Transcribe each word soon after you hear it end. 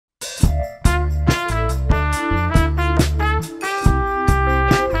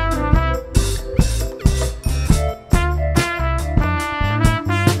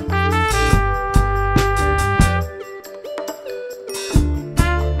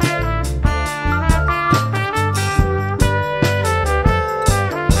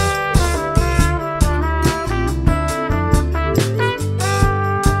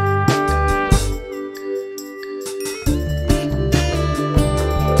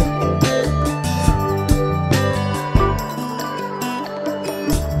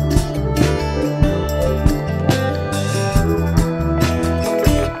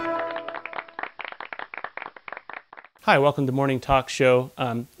Hi, welcome to Morning Talk Show.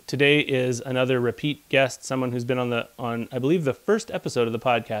 Today is another repeat guest, someone who's been on I believe the first episode of the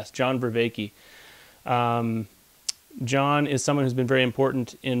podcast, John Vervaeke. John is someone who's been very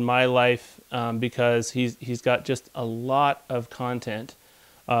important in my life because he's got just a lot of content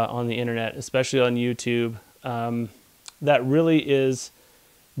on the internet, especially on YouTube, that really is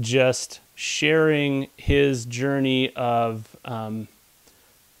just sharing his journey of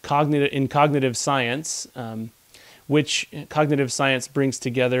cognitive science. Which cognitive science brings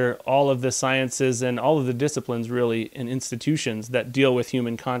together all of the sciences and all of the disciplines really and institutions that deal with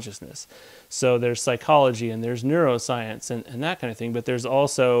human consciousness. So there's psychology and there's neuroscience and that kind of thing, but there's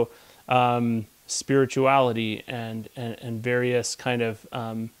also spirituality and various kind of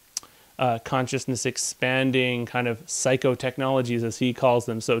consciousness expanding kind of psychotechnologies, as he calls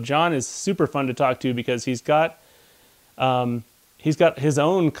them. So John is super fun to talk to because he's got his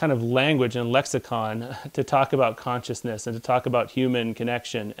own kind of language and lexicon to talk about consciousness and to talk about human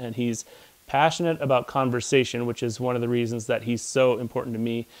connection. And he's passionate about conversation, which is one of the reasons that he's so important to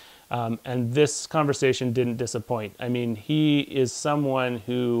me. And this conversation didn't disappoint. I mean, he is someone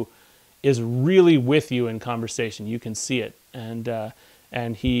who is really with you in conversation. You can see it.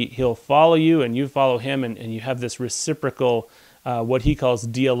 And he'll follow you and you follow him, and you have this reciprocal, what he calls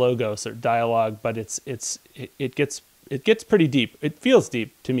dialogos, or dialogue, but it gets pretty deep. It feels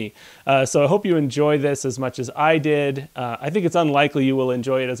deep to me. So I hope you enjoy this as much as I did. I think it's unlikely you will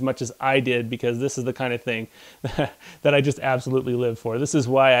enjoy it as much as I did, because this is the kind of thing that I just absolutely live for. This is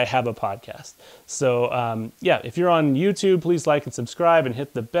why I have a podcast. So if you're on YouTube, please like and subscribe and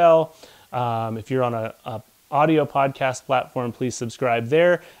hit the bell. If you're on a audio podcast platform, please subscribe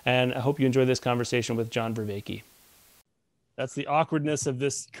there. And I hope you enjoy this conversation with John Vervaeke. That's the awkwardness of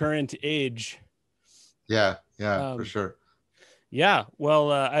this current age. Yeah, for sure. Yeah,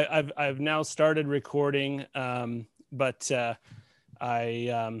 well, I've now started recording, but are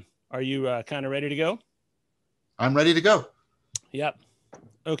you kind of ready to go? I'm ready to go. Yep.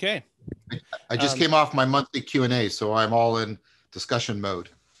 Okay. I just came off my monthly Q&A, so I'm all in discussion mode.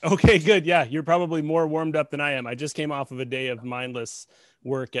 Okay, good. Yeah, you're probably more warmed up than I am. I just came off of a day of mindless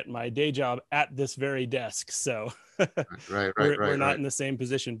work at my day job at this very desk, so we're not in the same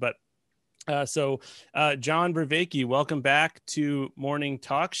position, but. John Vervaeke, welcome back to Morning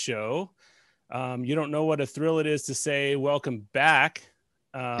Talk Show. You don't know what a thrill it is to say welcome back.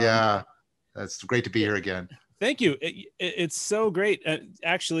 Yeah, that's great to be here again. Thank you. It's so great,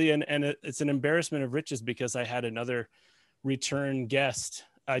 actually, and it's an embarrassment of riches because I had another return guest.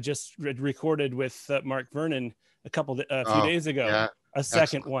 I just recorded with Mark Vernon a few days ago, a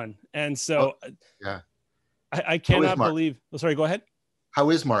second one, and so I cannot believe. Oh, sorry, go ahead. How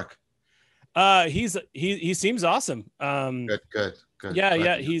is Mark? He seems awesome. Good.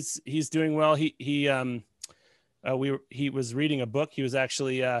 Yeah. He's doing well. He was reading a book. He was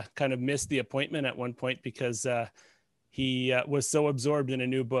actually kind of missed the appointment at one point because he was so absorbed in a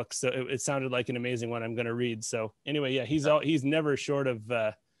new book. So it sounded like an amazing one I'm going to read. So anyway, yeah, he's never short of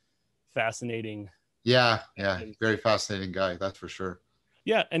fascinating. Yeah. Very fascinating guy. That's for sure.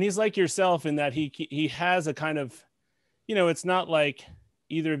 Yeah. And he's like yourself in that he has a kind of, it's not like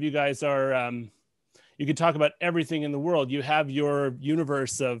either of you guys are, you can talk about everything in the world. You have your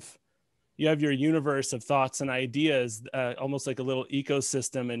universe of thoughts and ideas, almost like a little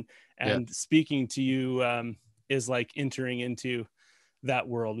ecosystem, and speaking to you is like entering into that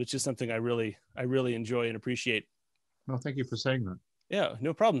world, which is something I really enjoy and appreciate. Well, thank you for saying that. Yeah,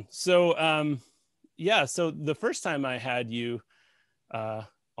 no problem. So, so the first time I had you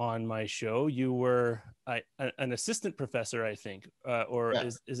on my show, you were an assistant professor, I think,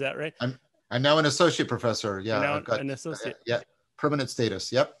 is that right? I'm now an associate professor. Yeah, I've got an associate. Permanent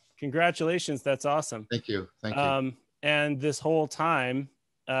status. Yep. Congratulations, that's awesome. Thank you. And this whole time,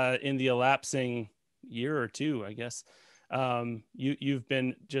 in the elapsing year or two, I guess, you've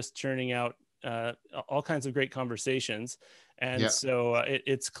been just churning out all kinds of great conversations, and so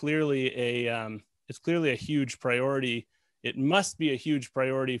it's clearly a huge priority. It must be a huge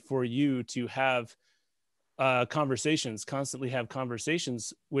priority for you to have constantly have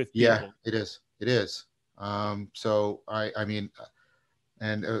conversations with people. Yeah, it is. So I mean,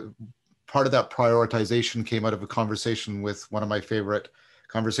 and part of that prioritization came out of a conversation with one of my favorite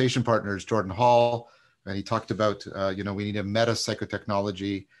conversation partners, Jordan Hall, and he talked about, we need a meta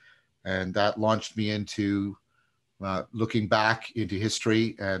psychotechnology, and that launched me into looking back into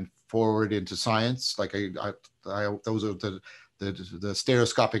history and forward into science. Like those are the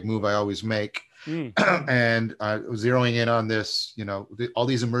stereoscopic move I always make. And zeroing in on this, all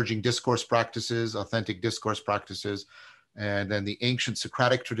these emerging discourse practices, authentic discourse practices, and then the ancient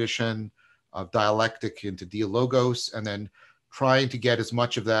Socratic tradition, of dialectic into dialogos, and then trying to get as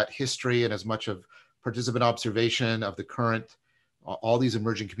much of that history and as much of participant observation of the current, all these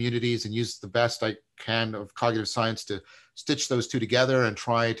emerging communities, and use the best I can of cognitive science to stitch those two together and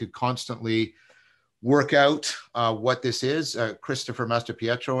try to constantly work out what this is. Christopher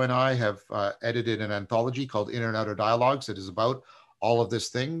Mastropietro and I have edited an anthology called Inner and Outer Dialogues that is about all of this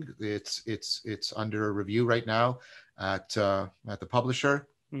thing. It's under review right now at the publisher.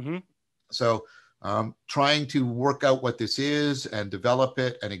 Mm-hmm. So trying to work out what this is and develop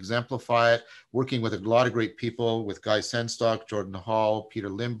it and exemplify it, working with a lot of great people, with Guy Senstock, Jordan Hall, Peter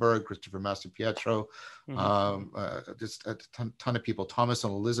Lindbergh, Christopher Mastropietro, just a ton of people, Thomas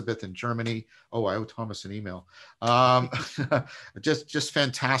and Elizabeth in Germany. Oh, I owe Thomas an email. Just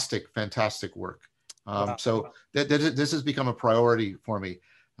fantastic work. Wow. So this has become a priority for me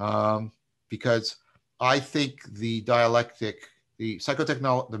because I think the dialectic, the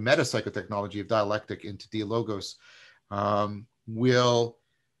meta psychotechnology of dialectic into dialogos will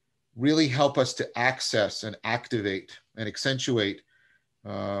really help us to access and activate and accentuate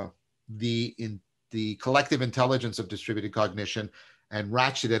the collective intelligence of distributed cognition and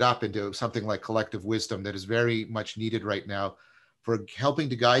ratchet it up into something like collective wisdom that is very much needed right now for helping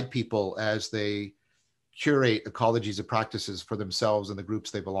to guide people as they curate ecologies of practices for themselves and the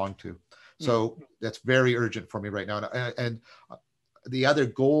groups they belong to. So that's very urgent for me right now. And the other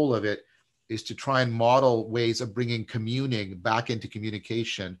goal of it is to try and model ways of bringing communing back into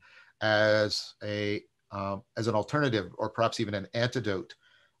communication as an alternative, or perhaps even an antidote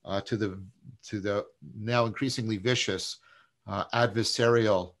to the now increasingly vicious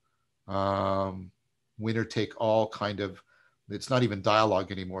adversarial winner take all kind of. It's not even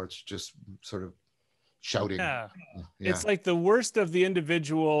dialogue anymore. It's just sort of shouting. Yeah. It's like the worst of the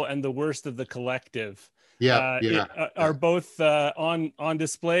individual and the worst of the collective. Are both on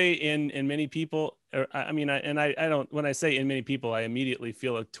display in many people. I mean, I don't. When I say in many people, I immediately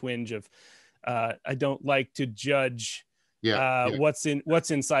feel a twinge of. I don't like to judge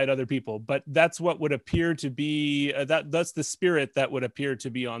what's inside other people, but that's what would appear to be that's the spirit that would appear to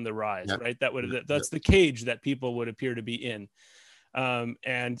be on the rise, right? That's the cage that people would appear to be in.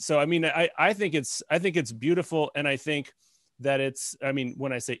 And so, I mean, I think it's beautiful, and I think that it's, I mean,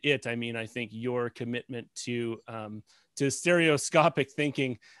 when I say it, I mean, I think your commitment to stereoscopic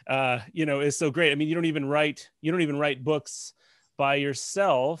thinking, is so great. I mean, you don't even write books by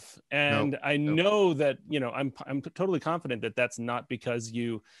yourself. And I know that, I'm totally confident that that's not because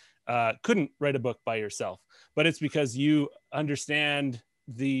you couldn't write a book by yourself, but it's because you understand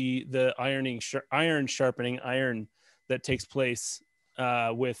the iron sharpening iron that takes place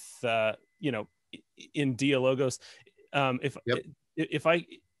with, in Dialogos. If I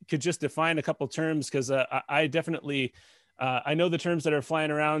could just define a couple terms, because I definitely I know the terms that are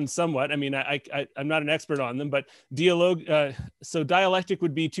flying around somewhat. I mean, I'm not an expert on them, but so dialectic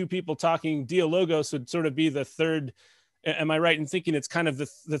would be two people talking. Dialogos would sort of be the third. Am I right in thinking it's kind of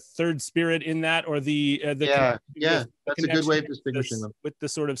the third spirit in that, or that's a good way of distinguishing them, with the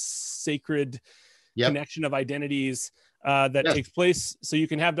sort of sacred connection of identities that takes place. So you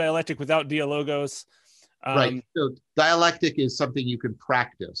can have dialectic without Dialogos. Right. So dialectic is something you can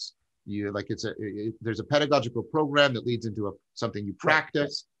practice. There's a pedagogical program that leads into something you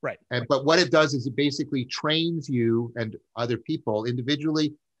practice. Right. But what it does is it basically trains you and other people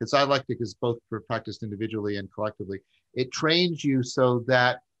individually, because dialectic is both practiced individually and collectively. It trains you so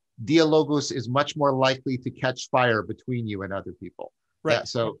that Dialogos is much more likely to catch fire between you and other people. Right.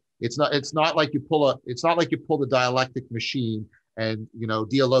 So it's not like you pull the dialectic machine and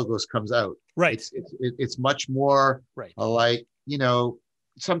Dialogos comes out. Right. It's much more like,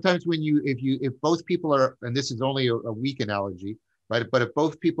 sometimes if both people are, and this is only a weak analogy, right? But if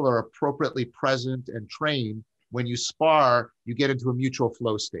both people are appropriately present and trained, when you spar, you get into a mutual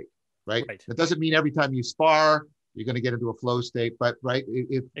flow state, right? That doesn't mean every time you spar, you're going to get into a flow state, but but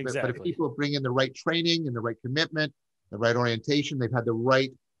if people bring in the right training and the right commitment, the right orientation, they've had the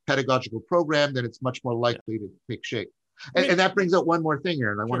right pedagogical program, then it's much more likely to take shape. And that brings up one more thing,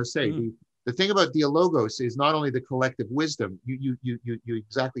 Aaron. I want to say the thing about Dialogos is not only the collective wisdom. You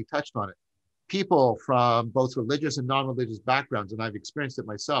exactly touched on it. People from both religious and non-religious backgrounds, and I've experienced it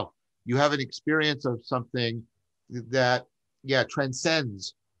myself. You have an experience of something that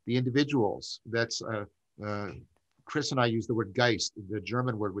transcends the individuals. That's Chris and I use the word Geist, the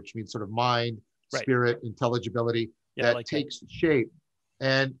German word, which means sort of mind, spirit, intelligibility, that takes shape,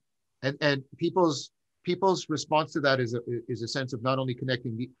 and people's response to that is a sense of not only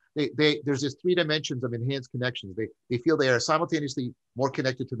connecting there's this three dimensions of enhanced connections. They feel they are simultaneously more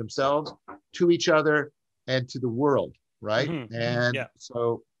connected to themselves, to each other, and to the world, right?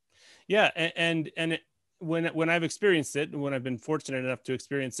 Yeah, when I've experienced it, when I've been fortunate enough to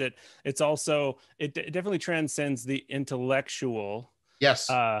experience it, it's also it definitely transcends the intellectual, Yes.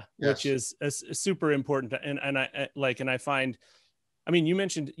 which Yes. is super important. And I find, I mean, you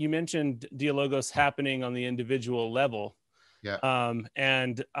mentioned Dialogos happening on the individual level, Yeah.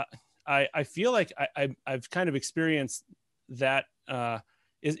 and I feel like I've kind of experienced that.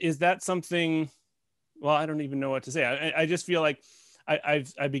 Is that something? Well, I don't even know what to say. I just feel like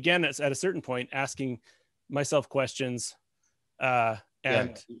I began at a certain point asking myself questions, uh, Yeah.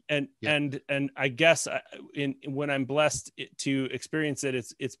 and and Yeah. and I guess when I'm blessed to experience it,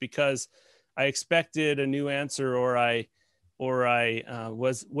 it's because I expected a new answer, or I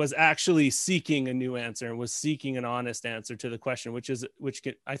was actually seeking a new answer and was seeking an honest answer to the question,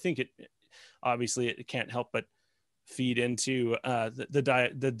 I think it obviously it can't help but feed into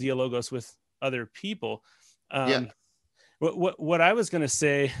the dialogos with other people. Yeah. Um, what I was going to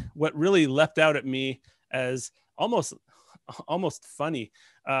say, what really leapt out at me as almost funny,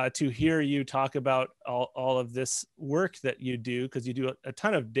 to hear you talk about all of this work that you do, because you do a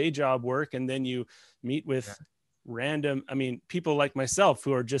ton of day job work, and then you meet Yeah. with random, I mean, people like myself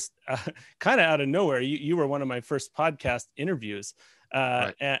who are just kind of out of nowhere. You were one of my first podcast interviews,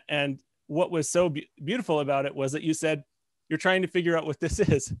 Right. and what was so beautiful about it was that you said you're trying to figure out what this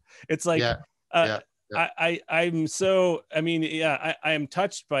is. It's like, Yeah. uh, Yeah. Yeah. I'm so, I mean, yeah, I am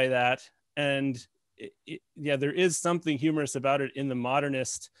touched by that. And yeah, there is something humorous about it in the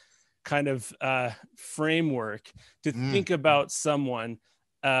modernist kind of framework, to Mm. think about someone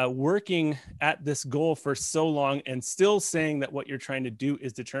working at this goal for so long and still saying that what you're trying to do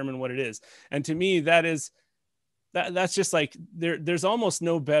is determine what it is. And to me, that's just like, there's almost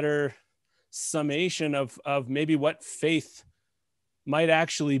no better summation of maybe what faith might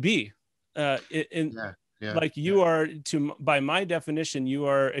actually be. In Yeah. Yeah. Like, Yeah. you are, to by my definition, you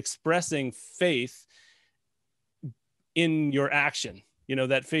are expressing faith in your action.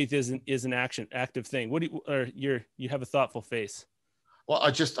 That faith is an active thing. What do you, or you have a thoughtful face. Well,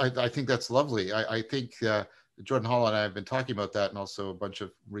 I think that's lovely. I think Jordan Hall and I have been talking about that, and also a bunch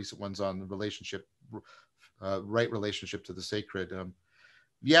of recent ones on the relationship, right relationship to the sacred.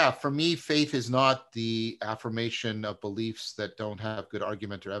 Yeah, for me, faith is not the affirmation of beliefs that don't have good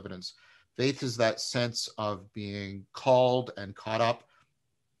argument or evidence. Faith is that sense of being called and caught up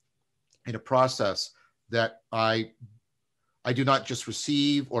in a process that I do not just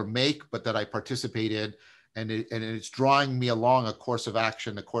receive or make, but that I participate in. And it's drawing me along a course of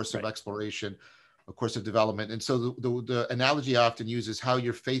action, a course of Right. exploration, a course of development. And so the analogy I often use is how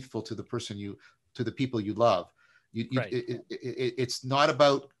you're faithful to to the people you love. Right. It's not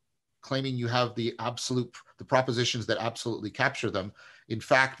about claiming you have the propositions that absolutely capture them. In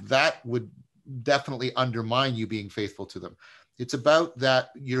fact, that would definitely undermine you being faithful to them. It's about that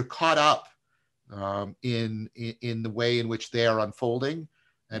you're caught up in the way in which they are unfolding,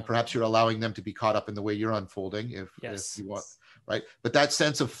 and perhaps you're allowing them to be caught up in the way you're unfolding, if Yes. you want, right? But that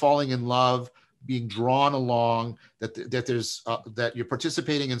sense of falling in love, being drawn along, that you're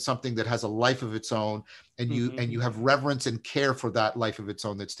participating in something that has a life of its own, and you have reverence and care for that life of its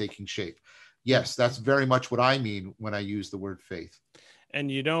own that's taking shape. Yes, that's very much what I mean when I use the word faith. And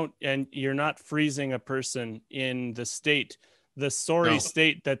you're not freezing a person in the sorry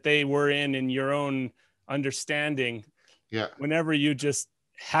state that they were in your own understanding. Yeah. Whenever you just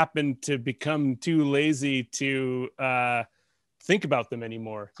happen to become too lazy to think about them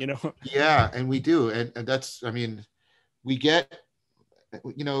anymore. Yeah, and we do, and that's, I mean, we get,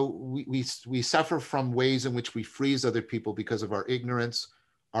 we suffer from ways in which we freeze other people because of our ignorance,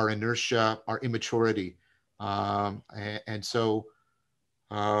 our inertia, our immaturity, and so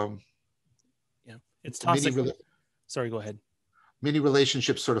Yeah, it's many toxic. Sorry, go ahead. many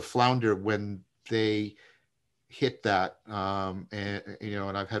relationships sort of flounder when they hit that,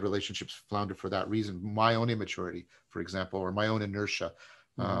 and I've had relationships flounder for that reason. My own immaturity, for example, or my own inertia,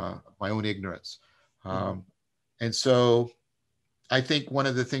 my own ignorance, and so I think one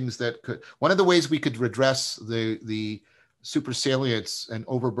of the ways we could redress the supersalience and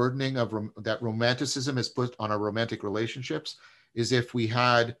overburdening of that romanticism has put on our romantic relationships is if we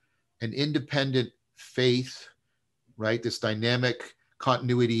had an independent faith, right? This dynamic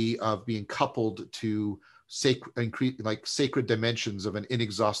continuity of being coupled to sacred dimensions of an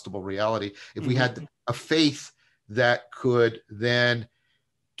inexhaustible reality. If we had a faith that could then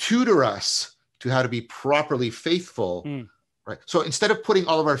tutor us to how to be properly faithful, right? So instead of putting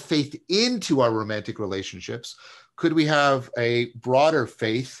all of our faith into our romantic relationships, could we have a broader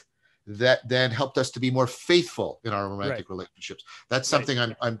faith that then helped us to be more faithful in our romantic relationships? That's something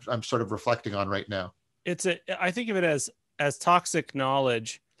I'm sort of reflecting on right now. I think of it as toxic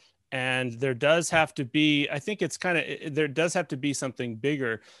knowledge And there does have to be, I think it's kind of, there does have to be something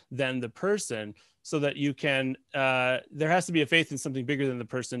bigger than the person, so that you can, there has to be a faith in something bigger than the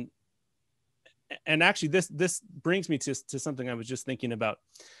person. And actually this brings me to something I was just thinking about.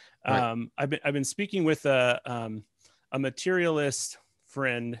 Right. I've been speaking with a materialist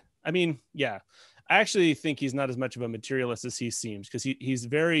friend. I mean, yeah, I actually think he's not as much of a materialist as he seems, because he's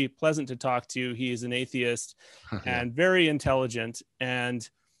very pleasant to talk to. He is an atheist Yeah. and very intelligent. And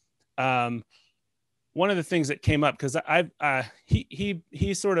one of the things that came up, because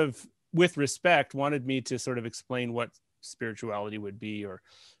he sort of, with respect, wanted me to sort of explain what spirituality would be,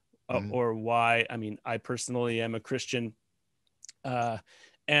 Mhm. or why. I mean, I personally am a Christian,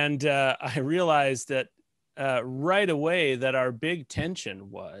 and I realized that right away that our big tension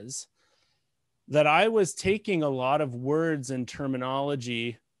was that I was taking a lot of words and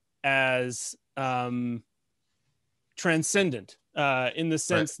terminology as transcendent, in the Right.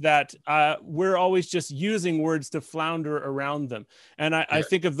 sense that we're always just using words to flounder around them. And I Yeah.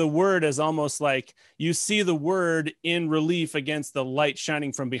 think of the word as almost like you see the word in relief against the light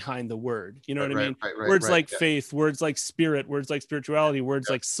shining from behind the word. You know what Right. I Right. mean? Right. Right. Words Right. like Yeah. faith, words like spirit, words like spirituality, words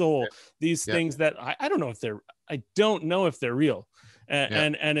Yeah. like soul, these Yeah. things that I don't know if they're, I don't know if they're real. Yeah.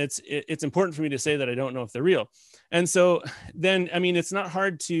 And it's important for me to say that I don't know if they're real. And so then, I mean, it's not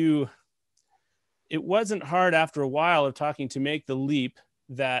hard to, it wasn't hard after a while of talking to make the leap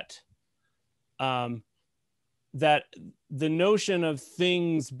that um, that the notion of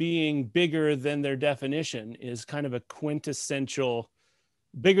things being bigger than their definition is kind of a quintessential,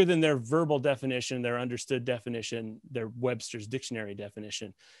 bigger than their verbal definition, their understood definition, their Webster's dictionary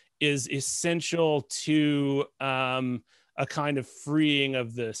definition, is essential to a kind of freeing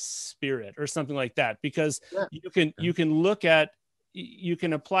of the spirit or something like that. Because Yeah. you can look at, you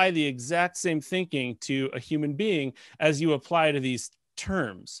can apply the exact same thinking to a human being as you apply to these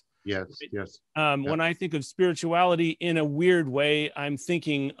terms. Yes. Yes. Yeah. When I think of spirituality in a weird way, I'm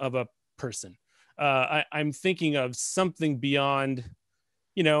thinking of a person. I'm thinking of something beyond,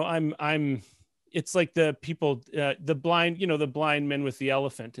 you know, it's like the people, the blind, you know, the blind men with the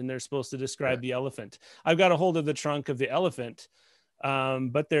elephant, and they're supposed to Yeah. describe the elephant. I've got a hold of the trunk of the elephant,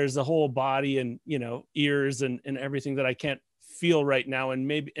 but there's a whole body and, you know, ears and everything that I can't feel right now, and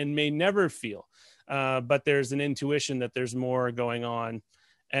maybe, and may never feel. But there's an intuition that there's more going on.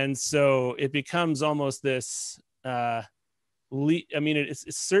 And so it becomes almost this, I mean, it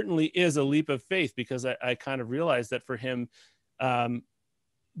certainly is a leap of faith, because I kind of realized that for him, um,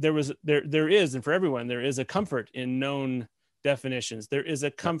 there is, and for everyone, there is a comfort in known definitions. There is a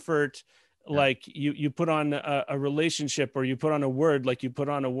Yeah. comfort, Yeah. like you put on a relationship, or you put on a word, like you put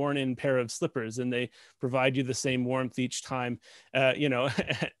on a worn in pair of slippers, and they provide you the same warmth each time, you know,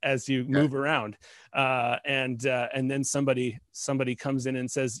 as you Yeah. move around. And then somebody comes in and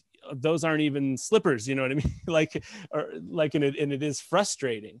says, those aren't even slippers, you know what I mean? Like, or like, and it is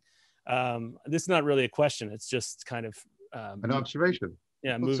frustrating. This is not really a question. It's just kind of, An observation.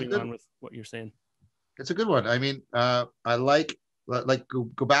 yeah, Well, moving on with what you're saying. it's a good one. I mean, I like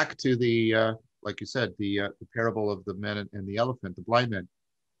go back to the like you said, the parable of the men and the elephant, the blind men.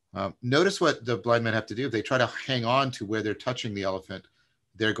 Notice what the blind men have to do. If they try to hang on to where they're touching the elephant,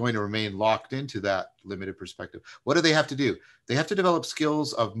 they're going to remain locked into that limited perspective. What do they have to do? They have to develop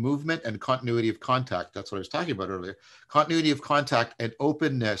skills of movement and continuity of contact. That's what I was talking about earlier. Continuity of contact and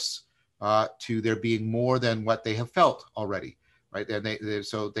openness to there being more than what they have felt already, right? And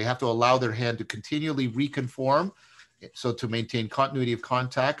so they have to allow their hand to continually reconform, so to maintain continuity of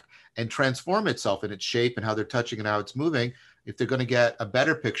contact and transform itself in its shape and how they're touching and how it's moving, if they're going to get a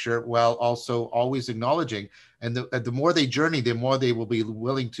better picture, while also always acknowledging. And the more they journey, the more they will be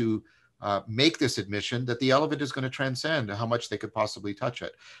willing to make this admission that the elephant is going to transcend how much they could possibly touch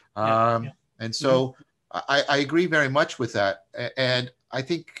it. Yeah. And Mm-hmm. so I agree very much with that. And I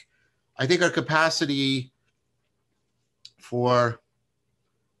think our capacity for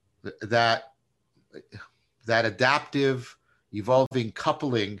that adaptive, evolving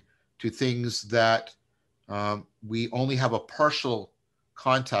coupling to things that we only have a partial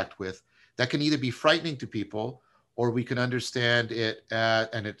contact with, that can either be frightening to people, or we can understand it,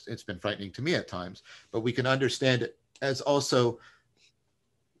 and it's been frightening to me at times, but we can understand it as also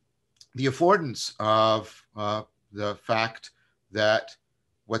the affordance of the fact that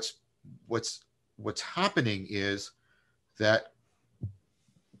what's happening is that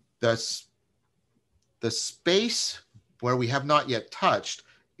the space where we have not yet touched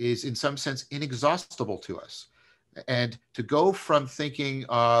is in some sense inexhaustible to us. And to go from thinking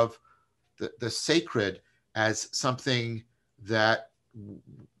of the sacred as something that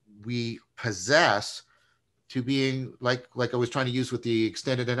we possess to being like I was trying to use with the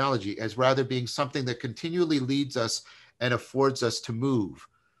extended analogy, as rather being something that continually leads us and affords us to move.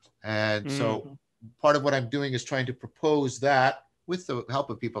 And so part of what I'm doing is trying to propose that, with the help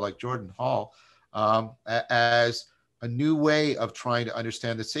of people like Jordan Hall, as a new way of trying to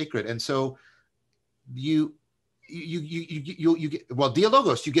understand the sacred. And so you get, well,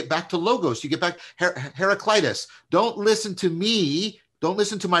 dialogos, you get back to logos, you get back Heraclitus. Don't listen to me, don't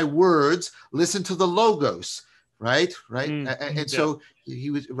listen to my words, listen to the logos, right? And so he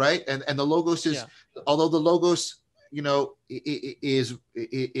was right, and the logos is, although the logos, you know,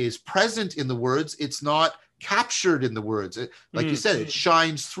 is present in the words, it's not captured in the words. Like you said, it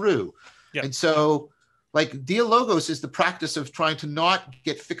shines through. And so, like, dialogos is the practice of trying to not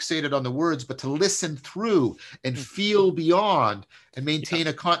get fixated on the words, but to listen through and feel beyond and maintain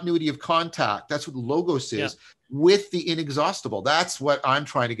a continuity of contact. That's what logos is, with the inexhaustible. That's what I'm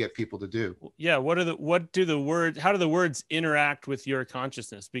trying to get people to do. Yeah. How do the words interact with your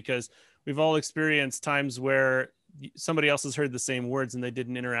consciousness? Because we've all experienced times where somebody else has heard the same words and they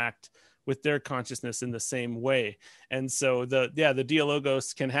didn't interact with their consciousness in the same way. And so the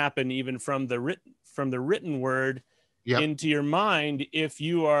dialogos can happen even from the written word into your mind, if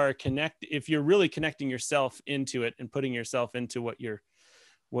you're really connecting yourself into it and putting yourself into what you're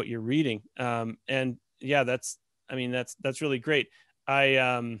reading. And yeah, that's really great.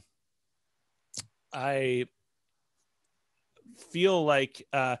 I feel like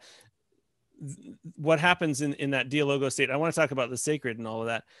what happens in that dialogo state, I want to talk about the sacred and all of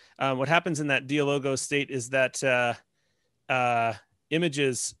that. What happens in that dialogo state is that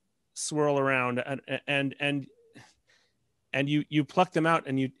images swirl around, and you pluck them out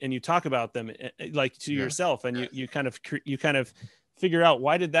and you talk about them, like, to yourself, and you kind of figure out,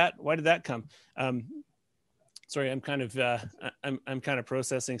 why did that come? Sorry, I'm kind of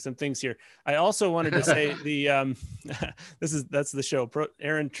processing some things here. I also wanted to say that's the show.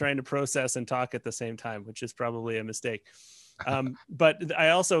 Aaron trying to process and talk at the same time, which is probably a mistake. But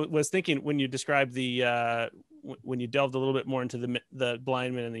I also was thinking, when you described when you delved a little bit more into the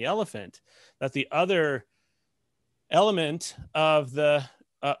blind man and the elephant, that the other element of the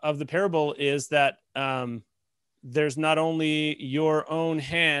parable is that there's not only your own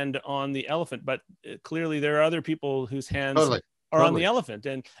hand on the elephant, but clearly there are other people whose hands are on the elephant.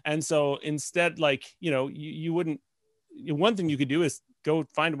 And so instead, like, you know, you wouldn't, one thing you could do is go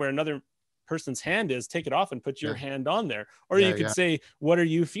find where another person's hand is, take it off and put your hand on there. Or you could say, what are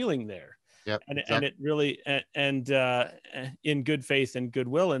you feeling there? And it really, and in good faith and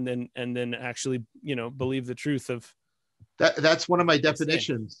goodwill, and then actually, you know, believe the truth of that. That's one of my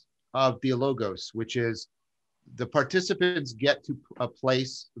definitions of dialogos, which is, the participants get to a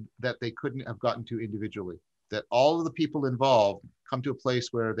place that they couldn't have gotten to individually, that all of the people involved come to a place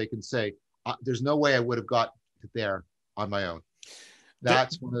where they can say, there's no way I would have got there on my own.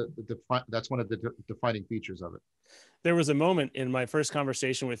 That's one of the defining features of it. There was a moment in my first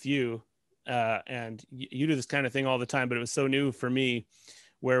conversation with you, and you do this kind of thing all the time, but it was so new for me,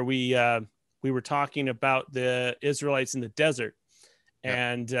 where we were talking about the Israelites in the desert.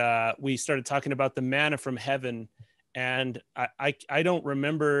 And we started talking about the manna from heaven. And I don't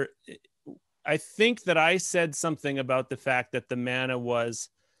remember. I think that I said something about the fact that the manna was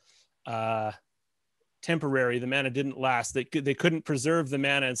temporary. The manna didn't last. They couldn't preserve the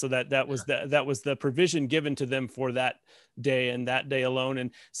manna. And so that was the provision given to them for that day and that day alone.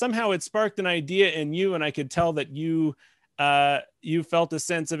 And somehow it sparked an idea in you. And I could tell that you felt a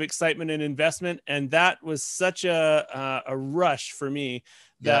sense of excitement and investment, and that was such a rush for me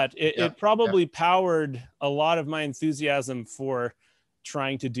that it probably powered a lot of my enthusiasm for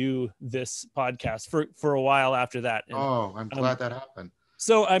trying to do this podcast for a while after that. And, I'm glad that happened.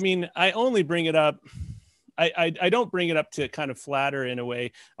 So, I mean, I only bring it up. I don't bring it up to kind of flatter in a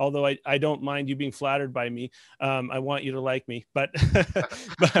way, although I don't mind you being flattered by me. I want you to like me, but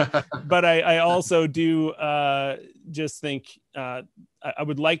I also do just think I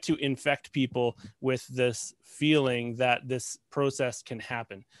would like to infect people with this feeling that this process can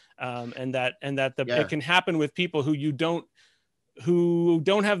happen, and that it can happen with people who don't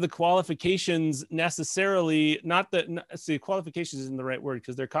have the qualifications necessarily. Qualifications isn't the right word,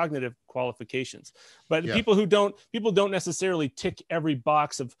 because they're cognitive qualifications, but people don't necessarily tick every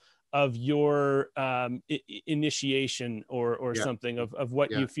box of your initiation or something of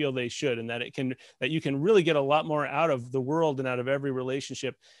what you feel they should, and that you can really get a lot more out of the world and out of every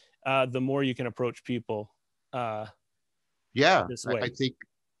relationship the more you can approach people this way.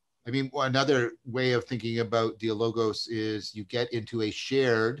 I mean, another way of thinking about dialogos is you get into a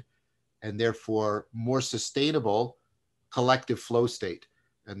shared and therefore more sustainable collective flow state.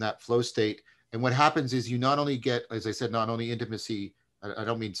 And that flow state And what happens is you not only get, as I said, not only intimacy, I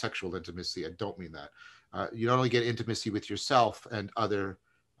don't mean sexual intimacy, I don't mean that. You not only get intimacy with yourself and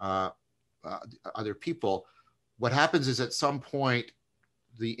uh, other people. What happens is at some point,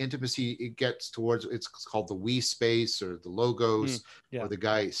 the intimacy, it gets towards, it's called the we space or the logos Yeah. or the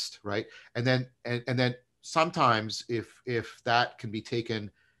Geist, right? And then sometimes if that can be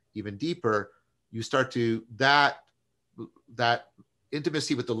taken even deeper, you start to that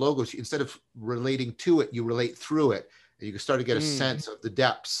intimacy with the logos, instead of relating to it, you relate through it, and you can start to get a sense of the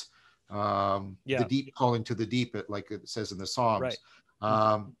depths, the deep calling to the deep, like it says in the Psalms. Right.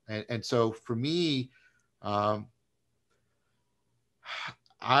 And so for me,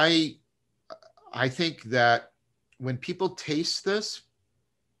 I think that when people taste this,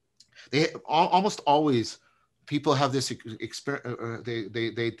 they almost always, people have this experience.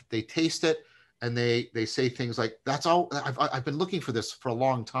 They taste it, and they say things like, "That's all. I've been looking for this for a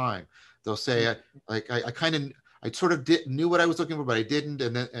long time." They'll say, "Like I sort of knew what I was looking for, but I didn't."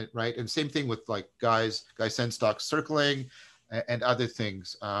 And then right, and same thing with like Guy Senstock circling and other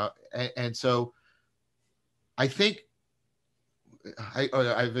things. And so I think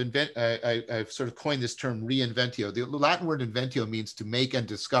I've sort of coined this term reinventio. The Latin word inventio means to make and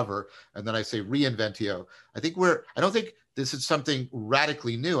discover, and then I say reinventio. I don't think this is something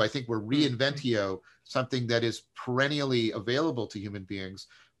radically new. I think we're reinventio, something that is perennially available to human beings,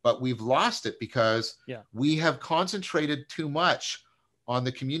 but we've lost it because we have concentrated too much on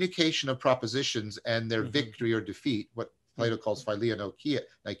the communication of propositions and their victory or defeat, what Plato calls philia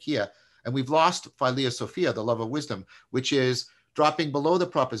Nikeia, and we've lost philia Sophia, the love of wisdom, which is dropping below the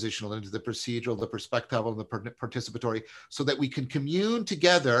propositional into the procedural, the perspectival, and the participatory, so that we can commune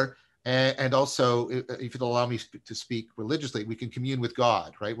together. And also, if you'll allow me to speak religiously, we can commune with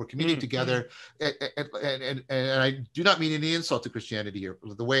God, right? We're communing together. And I do not mean any insult to Christianity here.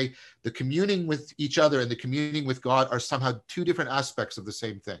 The way the communing with each other and the communing with God are somehow two different aspects of the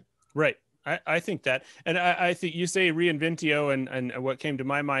same thing. Right. I think that. And I think you say reinventio, and what came to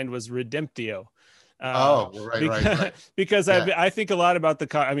my mind was redemptio. Right. Because I think a lot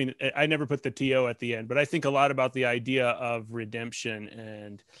about I mean, I never put the TO at the end, but I think a lot about the idea of redemption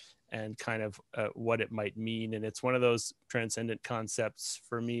and kind of what it might mean. And it's one of those transcendent concepts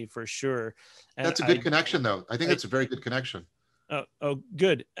for me, for sure. And that's a good connection, though. I think it's a very good connection. Oh,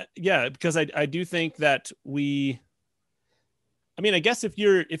 good. Yeah, because I do think that I mean, I guess if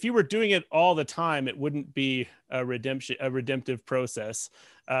you were doing it all the time, it wouldn't be a redemptive process,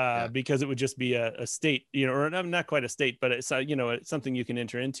 because it would just be a state, or not quite a state, but it's it's something you can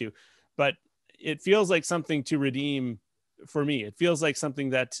enter into. But it feels like something to redeem for me. It feels like something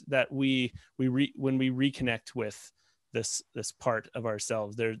that when we reconnect with this part of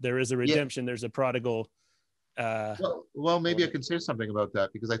ourselves, there is a redemption. There's a prodigal. Well, maybe I can say something about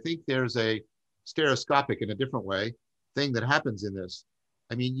that, because I think there's a stereoscopic, in a different way, thing that happens in this.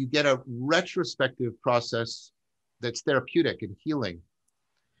 I mean, you get a retrospective process that's therapeutic and healing,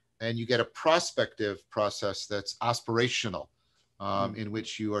 and you get a prospective process that's aspirational, in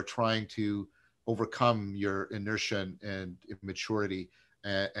which you are trying to overcome your inertia and immaturity,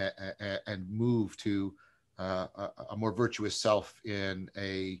 and move to a more virtuous self in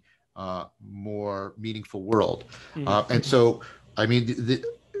a more meaningful world. And so, I mean,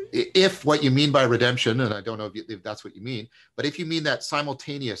 if what you mean by redemption, and I don't know if that's what you mean, but if you mean that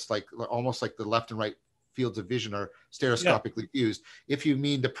simultaneous, like almost like the left and right fields of vision are stereoscopically fused, if you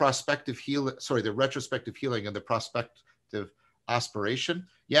mean the the retrospective healing and the prospective aspiration,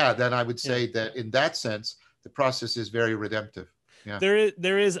 then I would say that in that sense, the process is very redemptive. Yeah.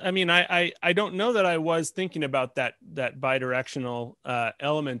 There is. I mean, I don't know that I was thinking about that bidirectional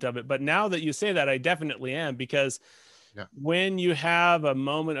element of it, but now that you say that, I definitely am, because when you have a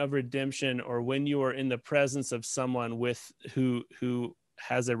moment of redemption, or when you are in the presence of someone who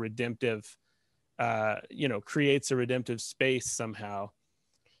has a redemptive, creates a redemptive space somehow,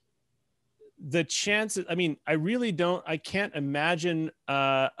 the chances, I mean, I can't imagine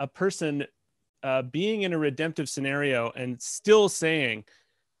a person being in a redemptive scenario and still feeling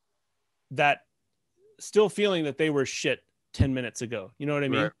that they were shit 10 minutes ago. You know what I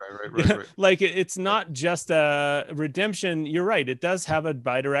mean? Right. Like it's not just a redemption. You're right. It does have a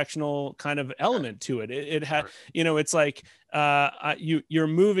bidirectional kind of element to it. It has, it's like you're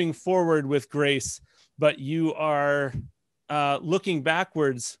moving forward with grace, but you are looking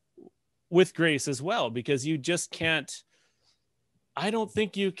backwards with grace as well, because you just can't, I don't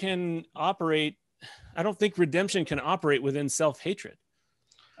think redemption can operate within self-hatred.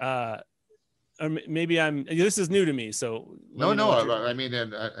 maybe this is new to me, so let No, me know no. what you're. I mean,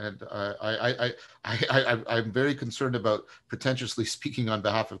 and I'm very concerned about pretentiously speaking on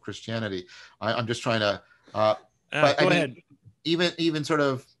behalf of Christianity. I'm just trying to, but I Go mean, ahead. even sort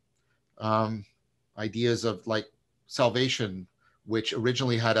of ideas of like salvation, which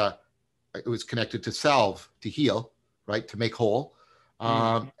originally it was connected to salve, to heal, right, to make whole,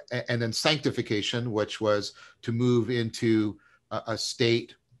 and then sanctification, which was to move into a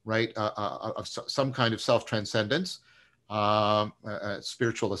state, right, of some kind of self-transcendence,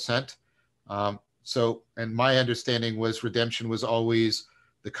 spiritual ascent. So, and my understanding was redemption was always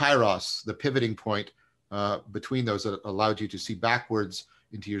the kairos, the pivoting point between those that allowed you to see backwards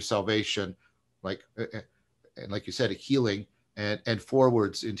into your salvation, like and like you said, a healing, and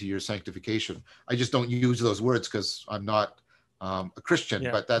forwards into your sanctification. I just don't use those words because I'm not a Christian,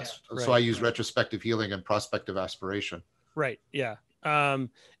 but that's so I use retrospective healing and prospective aspiration. Right. Yeah.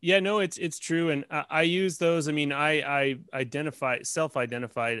 Yeah, no, it's true. And I use those. I mean, I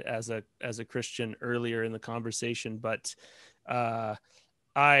self-identified as a Christian earlier in the conversation, but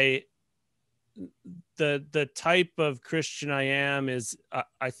I, the type of Christian I am is,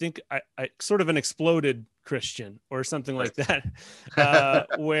 I think I sort of an exploded Christian or something like that,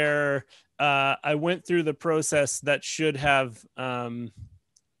 where I went through the process that should have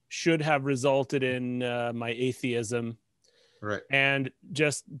resulted in my atheism. Right. And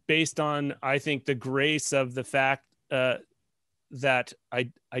just based on, I think, the grace of the fact that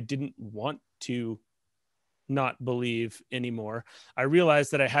I didn't want to not believe anymore, I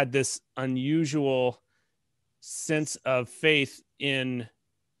realized that I had this unusual sense of faith in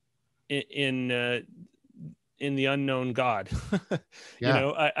the unknown God. You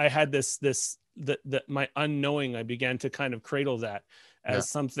know, I had this that my unknowing, I began to kind of cradle that as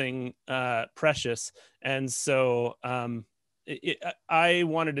something precious. And so I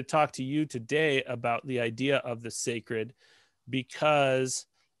wanted to talk to you today about the idea of the sacred, because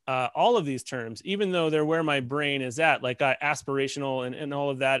all of these terms, even though they're where my brain is at, like aspirational and all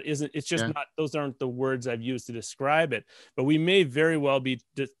of that, it's just not, those aren't the words I've used to describe it, but we may very well be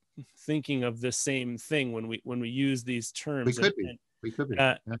thinking of the same thing when we use these terms. We could be.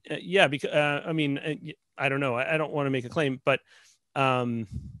 Yeah, because I mean, I don't know. I don't want to make a claim, but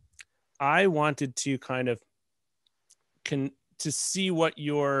I wanted to kind of to see what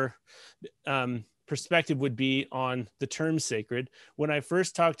your perspective would be on the term sacred. When I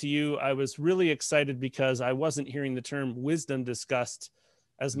first talked to you, I was really excited because I wasn't hearing the term wisdom discussed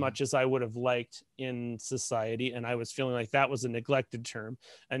as much as I would have liked in society, and I was feeling like that was a neglected term.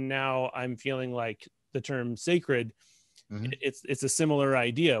 And now I'm feeling like the term sacred, it's a similar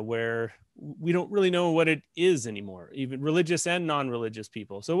idea where we don't really know what it is anymore, even religious and non-religious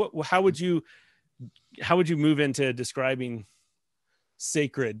people. So how would you move into describing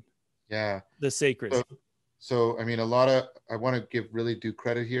sacred? The sacred. So I mean, I want to give really due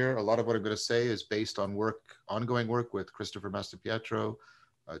credit here. A lot of what I'm going to say is based on ongoing work with Christopher Mastropietro,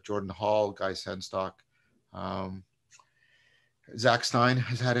 Jordan Hall, Guy Sandstock. Zach Stein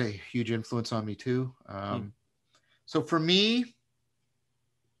has had a huge influence on me too. So for me,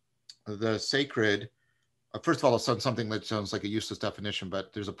 the sacred, first of all, it's something that sounds like a useless definition,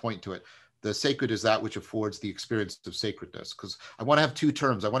 but there's a point to it. The sacred is that which affords the experience of sacredness, because I want to have two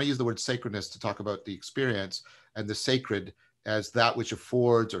terms. I want to use the word sacredness to talk about the experience, and the sacred as that which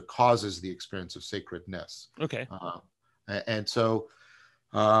affords or causes the experience of sacredness. Okay. And so,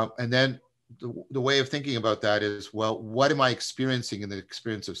 and then the way of thinking about that is, well, what am I experiencing in the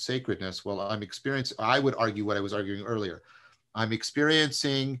experience of sacredness? Well, I would argue what I was arguing earlier. I'm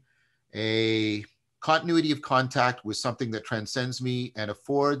experiencing a continuity of contact with something that transcends me and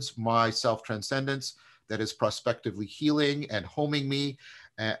affords my self-transcendence, that is prospectively healing and homing me,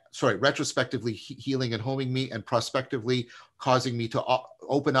 retrospectively healing and homing me, and prospectively causing me to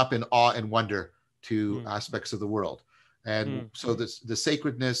open up in awe and wonder to aspects of the world. And so the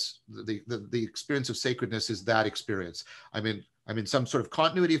sacredness, the experience of sacredness is that experience. I'm in some sort of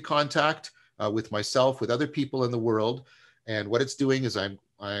continuity of contact with myself, with other people in the world. And what it's doing is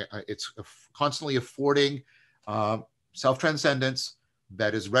it's constantly affording self-transcendence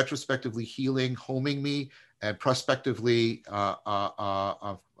that is retrospectively healing, homing me, and prospectively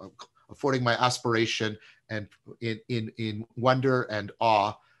affording my aspiration and in wonder and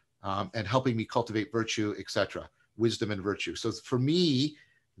awe, and helping me cultivate virtue, etc., wisdom and virtue. So for me,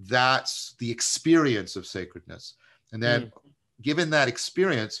 that's the experience of sacredness. And then given that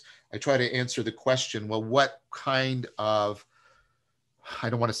experience, I try to answer the question, well, what kind of, I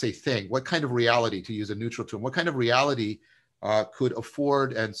don't want to say thing, what kind of reality, to use a neutral term, what kind of reality could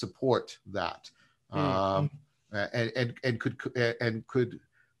afford and support that, and could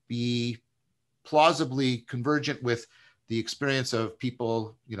be plausibly convergent with the experience of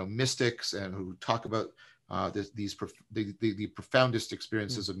people, mystics, and who talk about the profoundest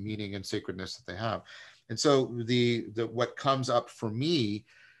experiences of meaning and sacredness that they have. And so what comes up for me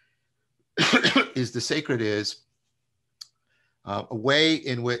is the sacred is a way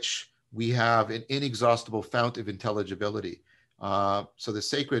in which we have an inexhaustible fount of intelligibility. So the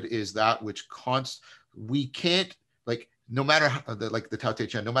sacred is that which we can't, like, no matter how, like the Tao Te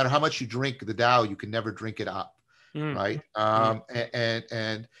Ching, no matter how much you drink the Tao, you can never drink it up, right?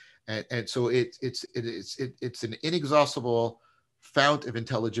 And so it's an inexhaustible fount of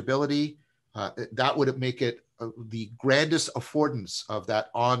intelligibility. That would make it the grandest affordance of that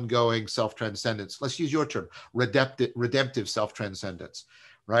ongoing self-transcendence. Let's use your term, redemptive self-transcendence,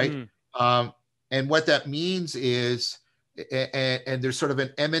 right? And what that means is, and there's sort of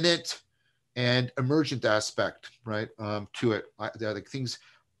an eminent and emergent aspect, right, to it. Like things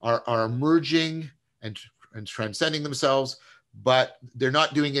are emerging and transcending themselves, but they're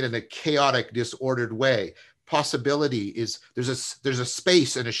not doing it in a chaotic, disordered way. Possibility is, there's a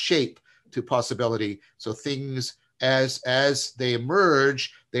space and a shape to possibility. So things, as they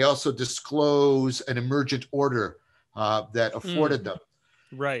emerge, they also disclose an emergent order that afforded them.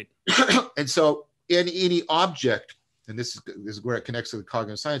 Right. And so in any object, and this is where it connects to the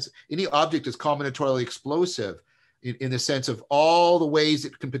cognitive science, any object is combinatorially explosive in the sense of all the ways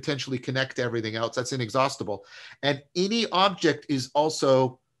it can potentially connect to everything else. That's inexhaustible. And any object is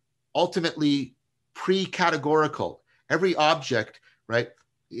also ultimately pre-categorical. Every object, right,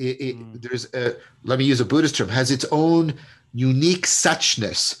 let me use a Buddhist term, has its own unique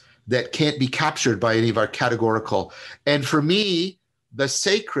suchness that can't be captured by any of our categorical. And for me, the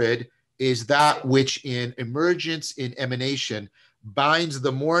sacred is that which in emergence, in emanation, binds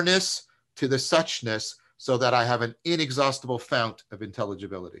the moreness to the suchness, so that I have an inexhaustible fount of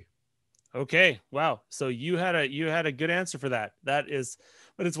intelligibility. Okay. Wow. So you had a good answer for that. That is,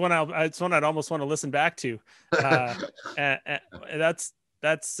 but it's one I'd almost want to listen back to.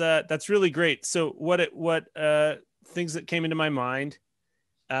 That's really great. So what things that came into my mind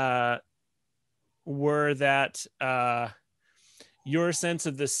were that your sense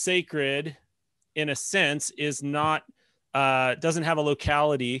of the sacred, in a sense, is not doesn't have a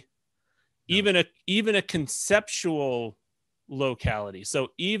locality. No. Even a conceptual locality.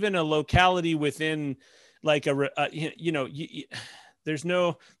 So even a locality within, like there's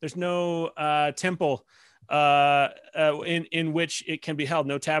no temple in which it can be held,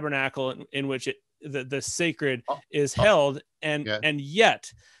 no tabernacle in which the sacred is held, and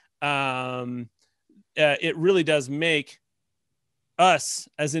yet it really does make us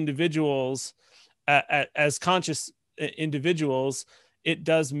as individuals, as conscious individuals, it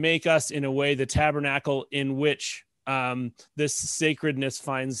does make us in a way the tabernacle in which this sacredness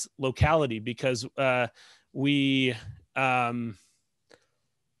finds locality, because we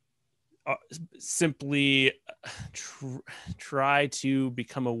simply try to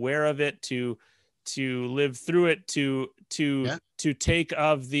become aware of it, to live through it, to take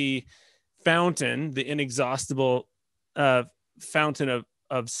of the fountain, the inexhaustible fountain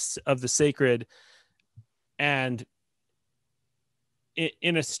of the sacred, and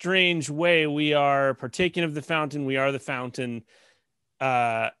in a strange way, we are partaking of the fountain. We are the fountain,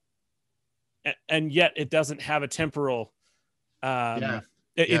 and yet it doesn't have a temporal. It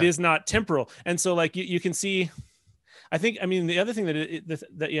is not temporal, and so like you can see. I mean, the other thing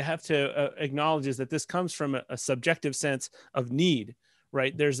that you have to acknowledge is that this comes from a subjective sense of need,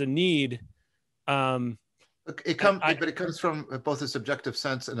 right? There's a need. It comes from both a subjective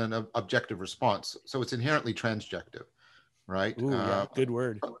sense and an objective response. So it's inherently transjective. Right. Ooh, yeah, good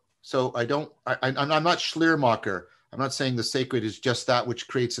word. So I'm not Schleiermacher. I'm not saying the sacred is just that which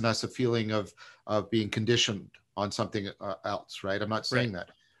creates in us a feeling of being conditioned on something else. Right. I'm not saying that.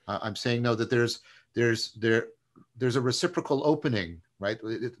 I'm saying, no, that there's a reciprocal opening. Right.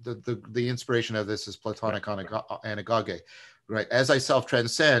 The inspiration of this is Platonic anagoge. Right. As I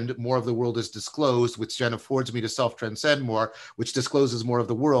self-transcend, more of the world is disclosed, which then affords me to self-transcend more, which discloses more of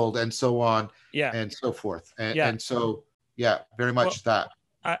the world, and so on. And so forth. And so. Yeah, very much that.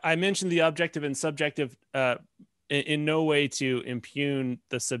 I mentioned the objective and subjective in no way to impugn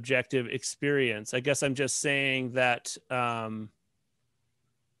the subjective experience. I guess I'm just saying that I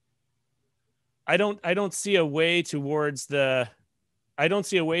don't see a way towards the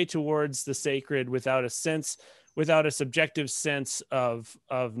sacred without a subjective sense of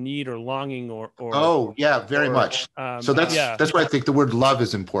need or longing or very much. So that's why I think the word love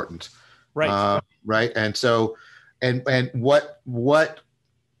is important. Right. Right. And so and what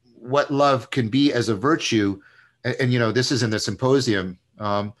love can be as a virtue, and this is in the symposium,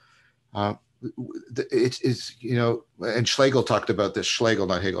 it's, you know, and Schlegel talked about this, Schlegel,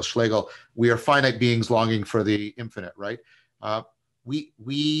 not Hegel, Schlegel, we are finite beings longing for the infinite, right?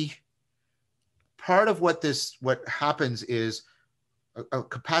 We part of what happens is a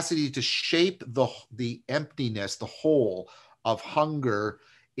capacity to shape the emptiness, the hole of hunger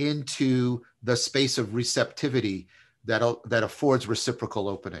into the space of receptivity that affords reciprocal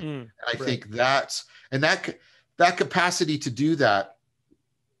opening. I think that capacity to do that,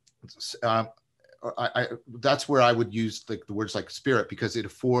 that's where I would use like the words like spirit, because it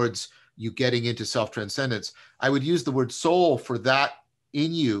affords you getting into self-transcendence. I would use the word soul for that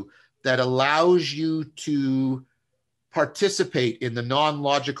in you, that allows you to participate in the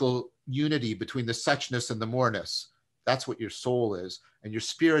non-logical unity between the suchness and the moreness. That's what your soul is. And your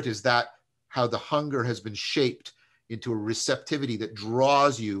spirit is that, how the hunger has been shaped into a receptivity that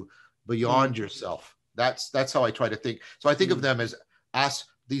draws you beyond yourself. That's how I try to think. So I think of them as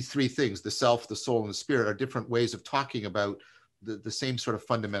these three things: the self, the soul, and the spirit are different ways of talking about the same sort of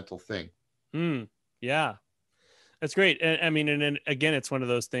fundamental thing. Yeah. That's great. And I mean, and then again, it's one of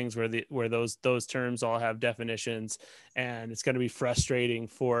those things where those terms all have definitions, and it's going to be frustrating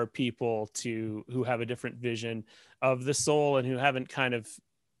for people who have a different vision of the soul and who haven't kind of,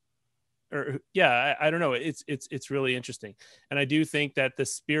 I don't know. It's really interesting. And I do think that the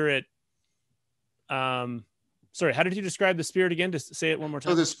spirit, sorry, how did you describe the spirit again? Just say it one more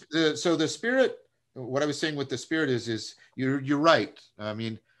time. So the spirit, what I was saying with the spirit is you're right. I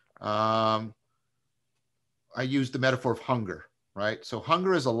mean, I use the metaphor of hunger, right? So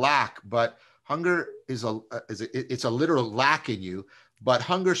hunger is a lack, but hunger is it's a literal lack in you, but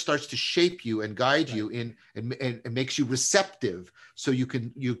hunger starts to shape you and guide you in and makes you receptive. So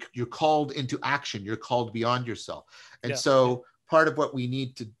you're called into action. You're called beyond yourself. And so part of what we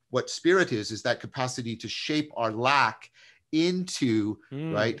need what spirit is that capacity to shape our lack into,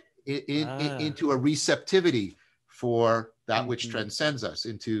 right, into a receptivity for that which transcends us,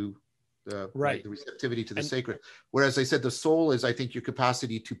 into the receptivity to the sacred. Whereas I said the soul is, I think, your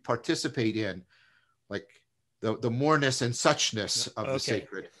capacity to participate in like the moreness and suchness of the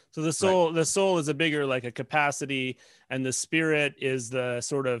sacred. So the soul is a bigger, like a capacity, and the spirit is the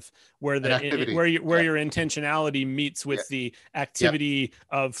sort of where your intentionality meets with the activity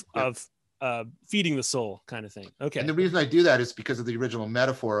of feeding the soul, kind of thing. Okay. And the reason I do that is because of the original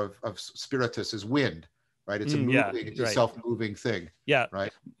metaphor of spiritus is wind. Right. It's a self-moving thing. Yeah.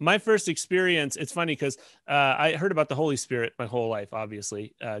 Right. My first experience, it's funny because I heard about the Holy Spirit my whole life,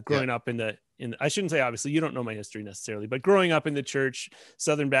 obviously, growing up I shouldn't say obviously, you don't know my history necessarily, but growing up in the church,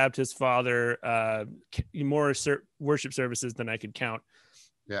 Southern Baptist father, more worship services than I could count.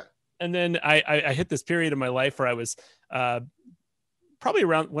 Yeah. And then I hit this period of my life where I was probably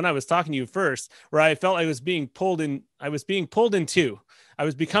around when I was talking to you first, where I felt I was being pulled in two. I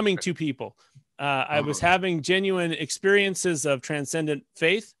was becoming two people. I was having genuine experiences of transcendent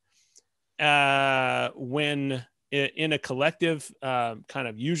faith when in a collective, kind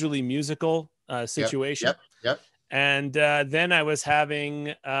of usually musical situation. Yep. And then I was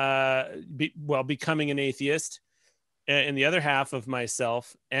having, becoming an atheist in the other half of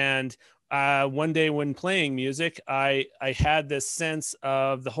myself. And one day when playing music, I had this sense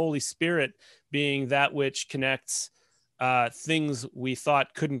of the Holy Spirit being that which connects things we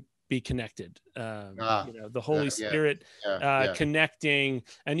thought couldn't be connected. The Holy Spirit connecting,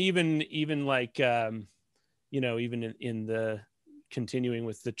 and even like even in the continuing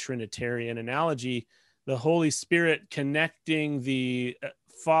with the Trinitarian analogy, the Holy Spirit connecting the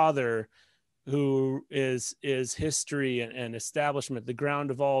Father, who is history and establishment, the ground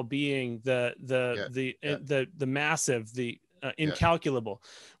of all being, the massive, the incalculable,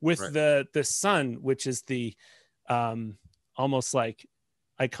 with the Son, which is the almost like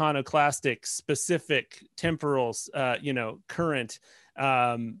iconoclastic, specific, temporal, current,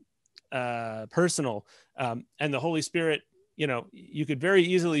 personal, and the Holy Spirit. You could very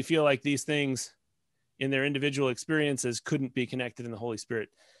easily feel like these things in their individual experiences couldn't be connected, and the Holy Spirit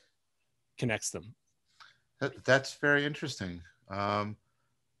connects them. That's very interesting. I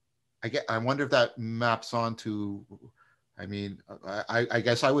wonder if that maps onto, I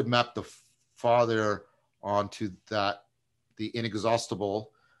guess I would map the Father onto that, the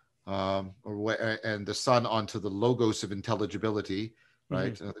inexhaustible, and the Son onto the logos of intelligibility,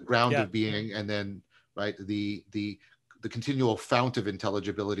 right? The ground of being, and then the continual fount of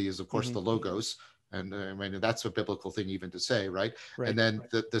intelligibility is, of course, the logos. And that's a biblical thing even to say, right? And then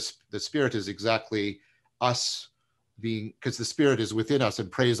the Spirit is exactly us being, because the Spirit is within us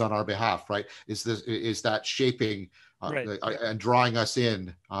and prays on our behalf, right? Is that shaping and drawing us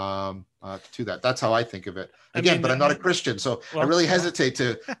in, to that. That's how I think of it. I Again, mean, but I'm not a Christian, so I well, really hesitate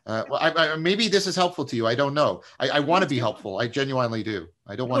to. Well, maybe this is helpful to you. I don't know. I want to be helpful. I genuinely do.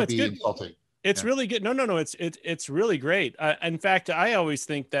 I don't no, want to it's be good. insulting. It's Yeah. really good. No. It's really great. In fact, I always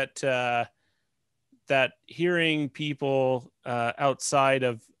think that that hearing people outside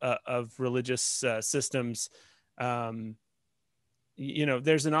of religious systems, um,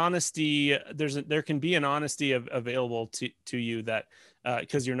 there's an honesty. There can be an honesty available to you that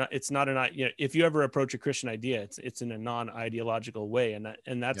because you're not. It's not an. If you ever approach a Christian idea, it's in a non-ideological way,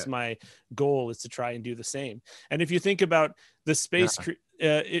 and that's Yeah. my goal, is to try and do the same. And if you think about the space. Yeah.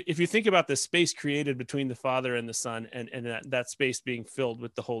 If you think about the space created between the Father and the Son, and that space being filled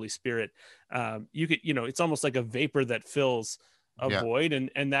with the Holy Spirit, you could, it's almost like a vapor that fills a Yeah. void,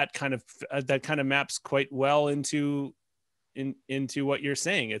 and that kind of maps quite well into what you're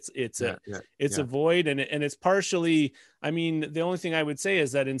saying. It's a void, and it's partially. I mean, the only thing I would say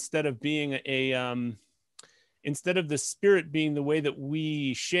is that instead of being instead of the Spirit being the way that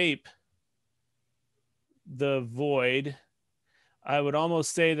we shape the void, I would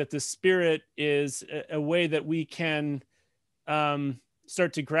almost say that the Spirit is a way that we can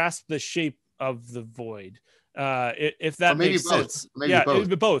start to grasp the shape of the void. If that makes sense. Maybe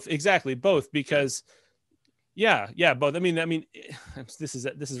both. Exactly. Both. Because both. I mean, this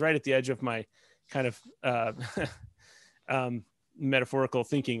is right at the edge of my kind of metaphorical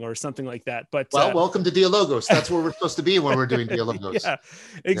thinking or something like that. But welcome to Dialogos. That's where we're supposed to be when we're doing Dialogos. Yeah,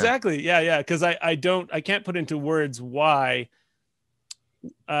 exactly. Yeah. Because I can't put into words why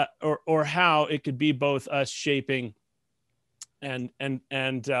or how it could be both us shaping and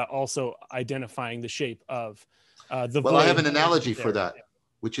also identifying the shape of the void. I have an analogy for that,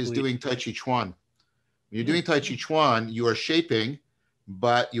 which is doing Tai Chi Chuan. When you're doing Tai Chi Chuan, you are shaping,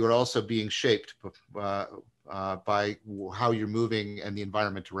 but you are also being shaped by how you're moving and the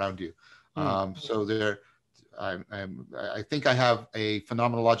environment around you. So I think I have a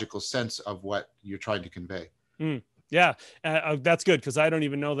phenomenological sense of what you're trying to convey. Yeah, that's good, because I don't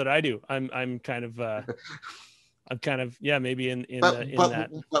even know that I do. I'm kind of maybe in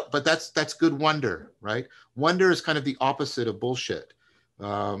that. But that's good wonder, right? Wonder is kind of the opposite of bullshit.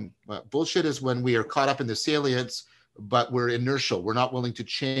 Bullshit is when we are caught up in the salience, but we're inertial. We're not willing to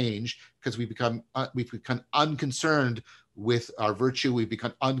change because we've become unconcerned with our virtue. We've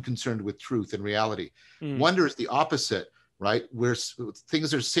become unconcerned with truth and reality. Wonder is the opposite. Right? Where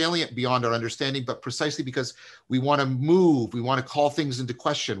things are salient beyond our understanding, but precisely because we want to move, we want to call things into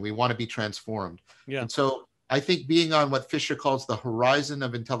question, we want to be transformed. Yeah. And so I think being on what Fisher calls the horizon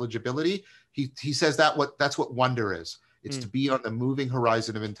of intelligibility, he says that's what wonder is. It's to be on the moving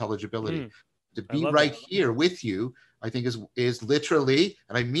horizon of intelligibility. To be right here with you, I think is literally,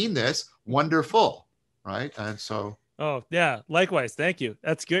 and I mean this, wonderful. Right? And so. Oh yeah, likewise. Thank you.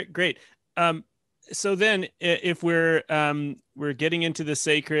 That's good. Great. So then if we're getting into the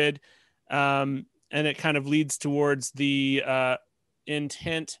sacred, and it kind of leads towards the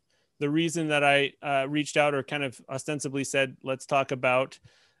intent, the reason that I reached out, or kind of ostensibly said, let's talk about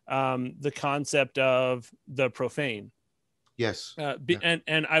the concept of the profane. Yes.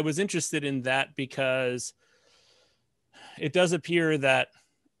 And I was interested in that because it does appear that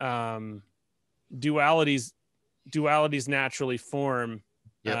dualities naturally form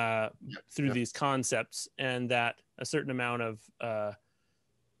through these concepts, and that a certain amount of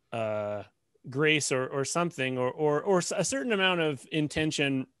grace or something, or a certain amount of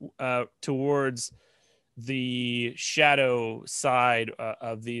intention towards the shadow side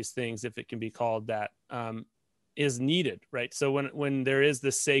of these things, if it can be called that, is needed, right? So when there is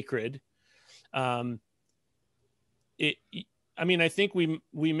the sacred, I think we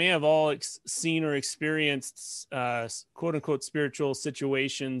may have all seen or experienced quote unquote spiritual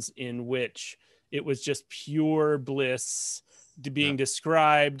situations in which it was just pure bliss being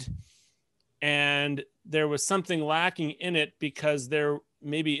described, and there was something lacking in it because there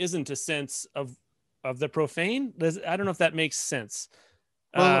maybe isn't a sense of the profane. I don't know if that makes sense.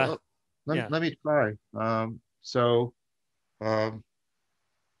 Well, let me try.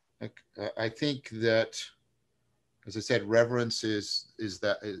 I think that, as I said, reverence is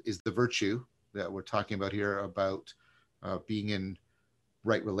the virtue that we're talking about here, about being in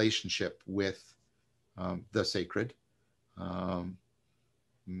right relationship with the sacred.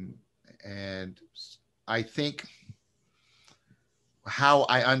 And I think how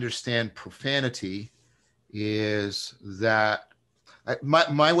I understand profanity is that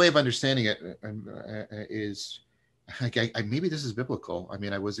my way of understanding it is, maybe this is biblical. I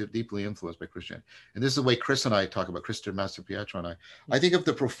mean, I was deeply influenced by Christian, and this is the way Chris and I talk about, Chris Master Pietro and I think of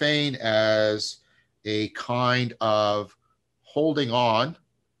the profane as a kind of holding on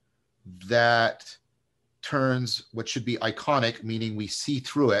that turns what should be iconic, meaning we see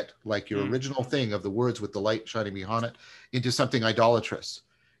through it, like your original thing of the words with the light shining behind it, into something idolatrous,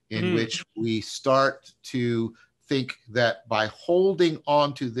 in which we start to think that by holding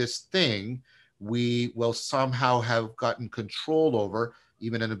on to this thing, we will somehow have gotten control over,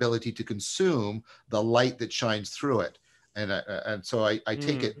 even an ability to consume the light that shines through it. And so I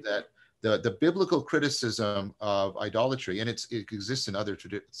take it that the biblical criticism of idolatry, and it exists in other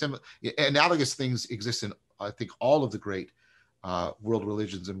analogous things exist in, I think, all of the great world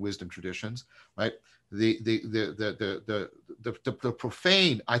religions and wisdom traditions, right? The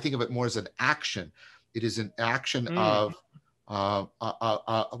profane, I think of it more as an action. It is an action of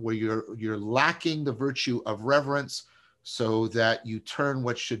where you're lacking the virtue of reverence, so that you turn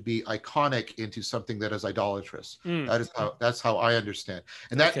what should be iconic into something that is idolatrous. That's how I understand,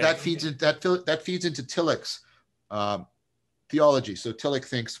 and that feeds into Tillich's theology. So Tillich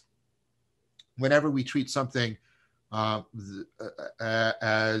thinks whenever we treat something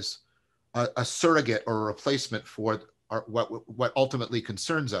as a surrogate or a replacement for what ultimately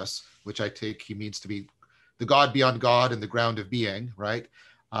concerns us, which I take he means to be the God beyond God and the ground of being, right?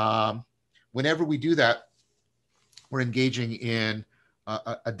 Whenever we do that, we're engaging in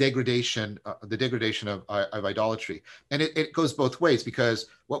a degradation, the degradation of idolatry. And it goes both ways, because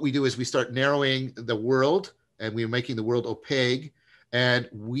what we do is we start narrowing the world, and we're making the world opaque, and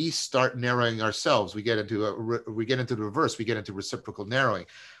we start narrowing ourselves. We get into the reverse. We get into reciprocal narrowing,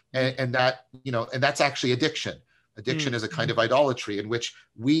 and that, and that's actually addiction. Addiction is a kind of idolatry in which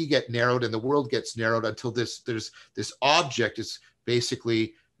we get narrowed and the world gets narrowed until this object is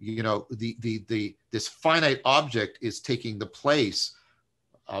basically, this finite object is taking the place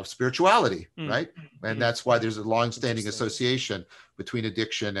of spirituality, right? And that's why there's a long-standing association between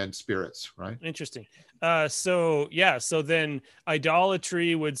addiction and spirits, right? Interesting. So then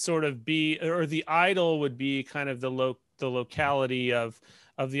idolatry would sort of be, or the idol would be kind of the locality of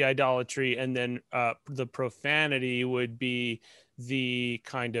the idolatry, and then the profanity would be the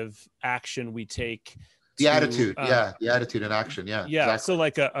kind of action we take. The attitude, the attitude and action, exactly. So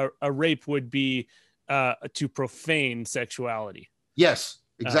like a rape would be to profane sexuality. Yes,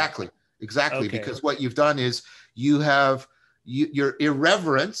 exactly, okay. Because what you've done is your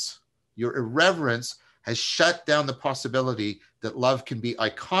irreverence has shut down the possibility that love can be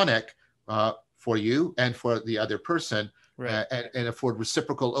iconic for you and for the other person. Right. And afford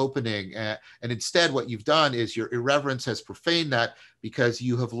reciprocal opening. And instead, what you've done is your irreverence has profaned that, because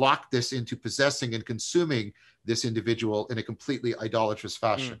you have locked this into possessing and consuming this individual in a completely idolatrous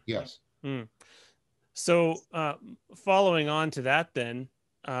fashion. Yes. So following on to that, then,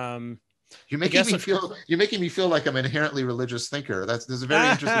 you're making me feel like I'm an inherently religious thinker. This is a very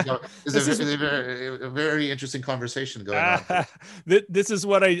interesting. A very interesting conversation going on. This is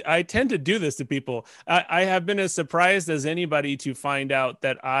what I tend to do this to people. I have been as surprised as anybody to find out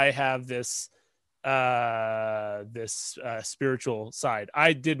that I have this spiritual side.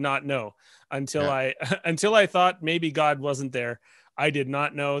 I did not know until I thought maybe God wasn't there. I did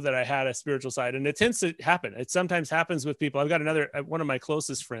not know that I had a spiritual side, and it tends to happen. It sometimes happens with people. I've got one of my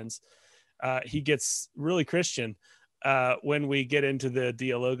closest friends. He gets really Christian when we get into the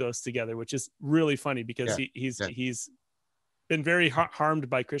Dialogos together, which is really funny, because he's been very harmed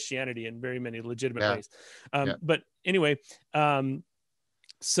by Christianity in very many legitimate ways. But anyway,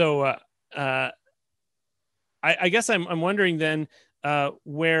 so I guess I'm wondering then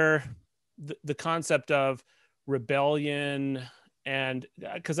where the concept of rebellion, and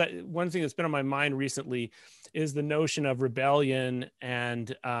because one thing that's been on my mind recently is the notion of rebellion,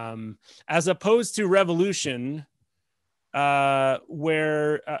 and as opposed to revolution,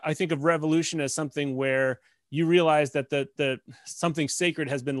 where I think of revolution as something where you realize that the something sacred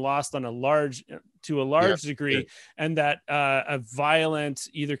has been lost on a large degree, and that a violent,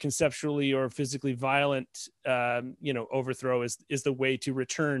 either conceptually or physically violent, overthrow is the way to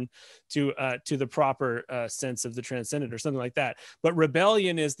return to the proper sense of the transcendent, or something like that. But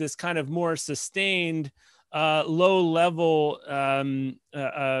rebellion is this kind of more sustained, low level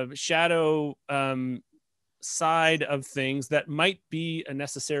shadow side of things that might be a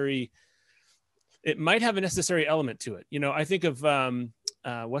necessary. It might have a necessary element to it. I think of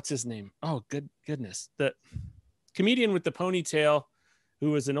what's his name? Oh, goodness. The comedian with the ponytail,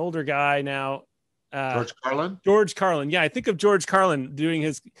 who is an older guy now. George Carlin? George Carlin. Yeah, I think of George Carlin doing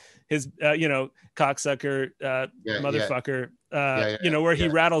his cocksucker, motherfucker, where he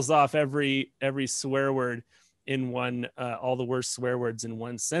rattles off every swear word in one, all the worst swear words in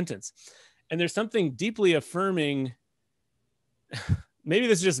one sentence. And there's something deeply affirming maybe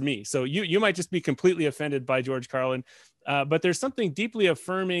this is just me. So you might just be completely offended by George Carlin. But there's something deeply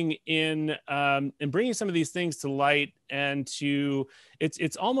affirming in bringing some of these things to light, and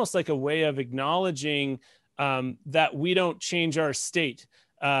it's almost like a way of acknowledging that we don't change our state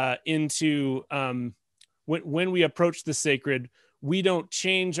into when we approach the sacred. We don't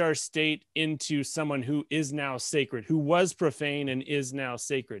change our state into someone who is now sacred, who was profane and is now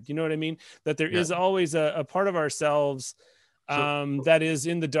sacred. You know what I mean? That there is always a part of ourselves that is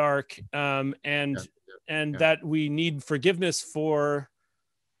in the dark, and that we need forgiveness for.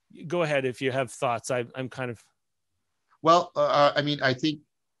 Go ahead if you have thoughts. I'm kind of. Well, I mean, I think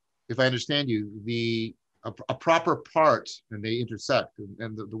if I understand you, a proper part, and they intersect,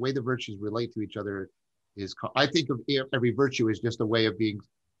 and the way the virtues relate to each other is, I think of every virtue as just a way of being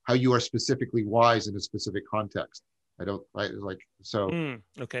how you are specifically wise in a specific context.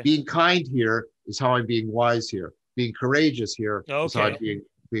 Okay. Being kind here is how I'm being wise here. Being courageous here is how I'm being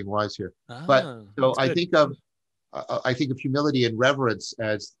wise here. But so I think of humility and reverence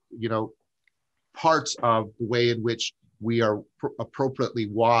as, parts of the way in which we are appropriately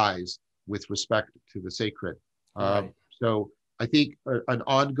wise with respect to the sacred. Right. So I think an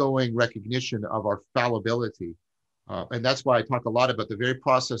ongoing recognition of our fallibility, and that's why I talk a lot about the very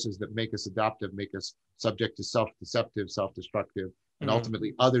processes that make us adaptive, make us subject to self-deceptive, self-destructive, and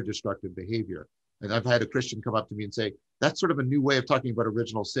ultimately other destructive behavior. And I've had a Christian come up to me and say, that's sort of a new way of talking about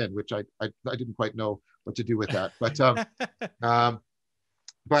original sin, which I didn't quite know what to do with that.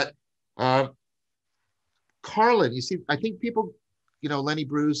 But Carlin, you see, I think people, Lenny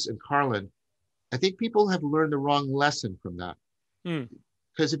Bruce and Carlin, I think people have learned the wrong lesson from that.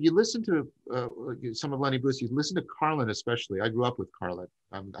 Because if you listen to some of Lenny Bruce, you listen to Carlin especially. I grew up with Carlin.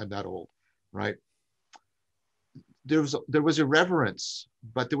 I'm that old, right? There was a reverence,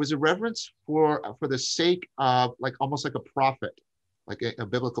 but there was a reverence for the sake of, like, almost like a prophet, like a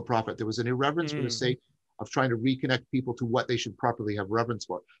biblical prophet. There was an irreverence for the sake of trying to reconnect people to what they should properly have reverence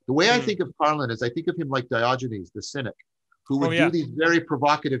for. The way I think of Carlin is I think of him like Diogenes, the cynic, who would do these very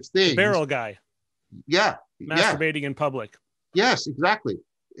provocative things. The barrel guy. Yeah. Masturbating in public. Yes, exactly.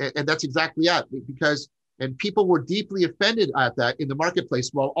 And that's exactly it. And people were deeply offended at that in the marketplace,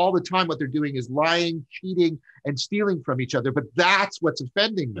 while all the time what they're doing is lying, cheating, and stealing from each other. But that's what's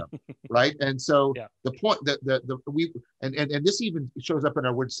offending them, right? And so the point that and this even shows up in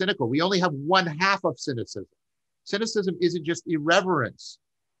our word cynical. We only have one half of cynicism. Cynicism isn't just irreverence,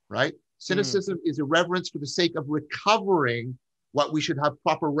 right? Cynicism is irreverence for the sake of recovering what we should have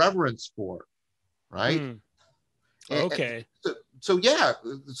proper reverence for, right? Okay. So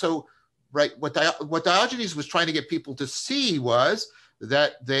right, what Diogenes was trying to get people to see was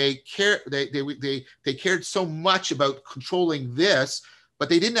that they cared so much about controlling this, but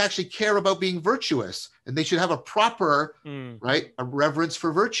they didn't actually care about being virtuous, and they should have a proper right, a reverence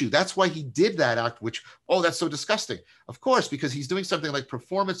for virtue. That's why he did that act, which, that's so disgusting. Of course, because he's doing something like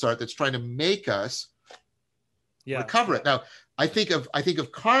performance art that's trying to make us recover it. Now, I think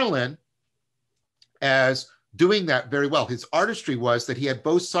of Carlin as doing that very well. His artistry was that he had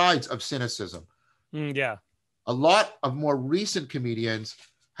both sides of cynicism. A lot of more recent comedians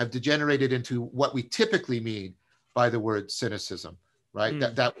have degenerated into what we typically mean by the word cynicism, right?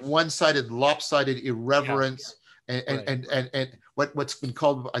 That one-sided, lopsided irreverence, and what's been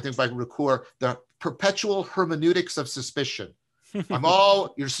called, I think, by Ricoeur, the perpetual hermeneutics of suspicion.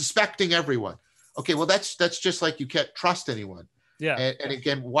 You're suspecting everyone. Okay, well, that's just like you can't trust anyone. Yeah. And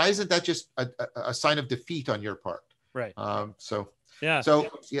again, why isn't that just a sign of defeat on your part? Right. That's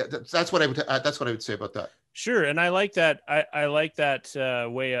what I would say about that. Sure. And I like that. I like that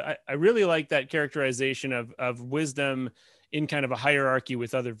way. I really like that characterization of wisdom in kind of a hierarchy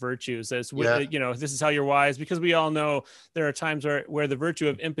with other virtues, as this is how you're wise, because we all know there are times where the virtue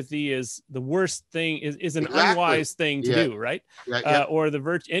of empathy is the worst thing, is an unwise thing to do. Right. Or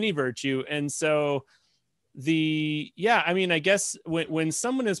any virtue. And so I guess when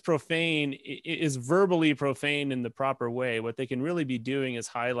someone is profane, is verbally profane in the proper way, what they can really be doing is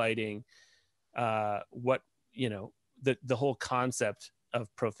highlighting what, the whole concept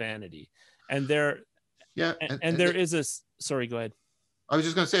of profanity. And there is a, sorry, go ahead. I was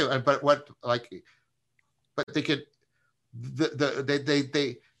just going to say, but they could,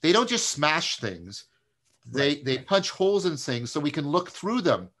 they don't just smash things. They punch holes in things so we can look through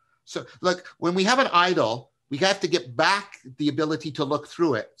them. So, like, when we have an idol, we have to get back the ability to look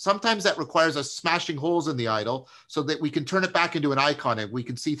through it. Sometimes that requires us smashing holes in the idol so that we can turn it back into an icon and we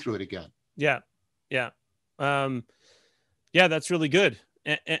can see through it again. Yeah. That's really good.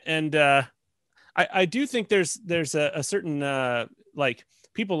 And I do think there's a certain like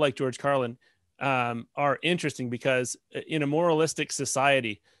people like George Carlin. are interesting, because in a moralistic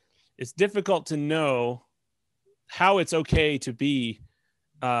society, it's difficult to know how it's okay to be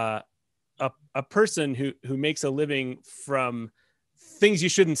a person who makes a living from things you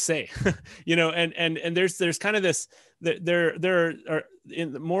shouldn't say. And there's kind of this, there are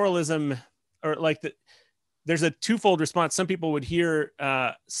in the moralism, or like there's a twofold response. Some people would hear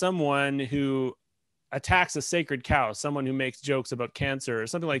someone who attacks a sacred cow, someone who makes jokes about cancer or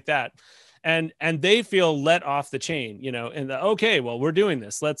something like that, and they feel let off the chain, and okay, well, we're doing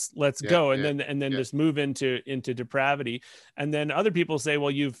this, let's go, and then just move into depravity. And then other people say, well,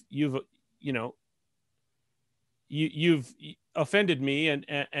 you've offended me,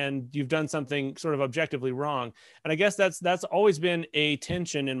 and you've done something sort of objectively wrong. And I guess that's always been a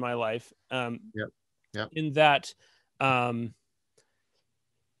tension in my life, in that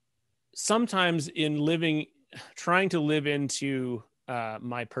sometimes in trying to live into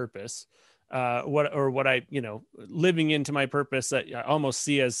my purpose, living into my purpose, that I almost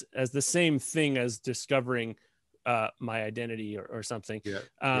see as the same thing as discovering my identity or something.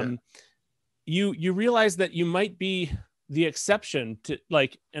 You realize that you might be the exception to,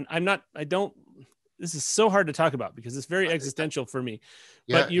 like, and this is so hard to talk about because it's very existential for me,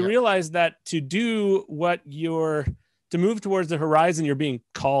 but you realize that to do to move towards the horizon you're being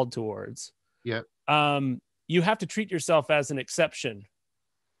called towards, you have to treat yourself as an exception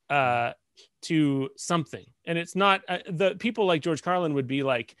to something. And it's not the people like George Carlin would be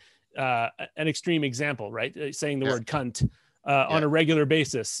like an extreme example, right? Saying the word cunt on a regular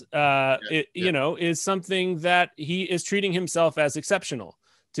basis, is something that he is treating himself as exceptional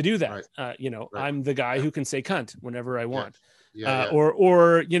to do that. I'm the guy who can say cunt whenever I want,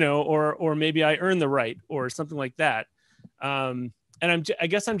 or maybe I earn the right or something like that. And I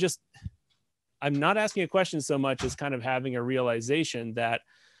guess I'm not asking a question so much as kind of having a realization that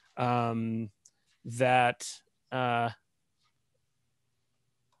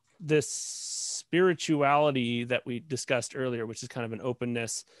this spirituality that we discussed earlier, which is kind of an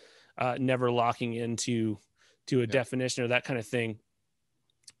openness, never locking into a definition or that kind of thing,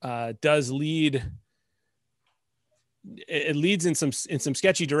 does lead. It leads in some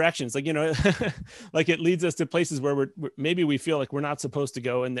sketchy directions, like like it leads us to places where maybe we feel like we're not supposed to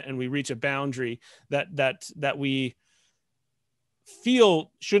go, and we reach a boundary that we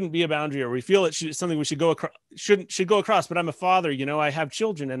feel shouldn't be a boundary, or we feel it should something we should go across, should go across. But I'm a father, I have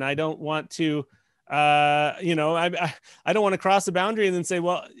children, and I don't want to I don't want to cross the boundary and then say,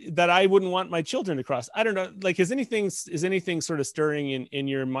 well, that I wouldn't want my children to cross. I don't know, like, is anything sort of stirring in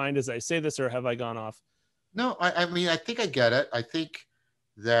your mind as I say this, or have I gone off? No, I mean, I think I get it. I think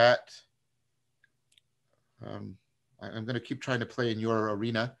that I'm going to keep trying to play in your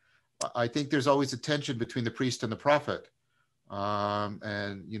arena. I think there's always a tension between the priest and the prophet. And,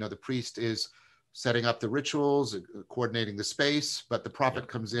 the priest is setting up the rituals, coordinating the space, but the prophet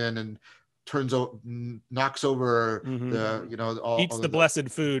comes in and knocks over eats the blessed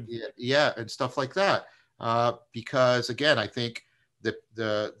food. And stuff like that. Because again, I think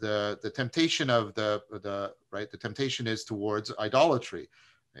the temptation of the temptation is towards idolatry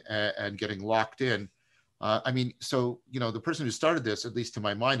and getting locked in. The person who started this, at least to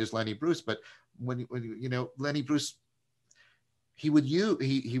my mind, is Lenny Bruce. But when Lenny Bruce, he would use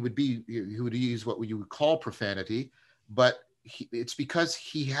what you would call profanity, but it's because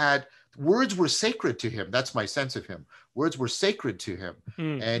words were sacred to him. That's my sense of him. Words were sacred to him,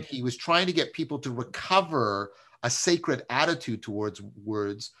 and he was trying to get people to recover a sacred attitude towards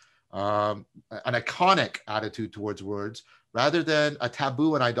words, an iconic attitude towards words, rather than a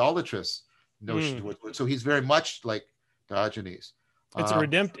taboo and idolatrous notion towards words. So he's very much like Diogenes.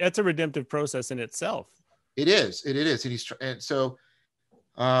 It's a redemptive process in itself. It is, and so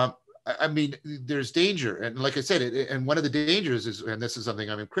there's danger, and like I said, and one of the dangers is, and this is something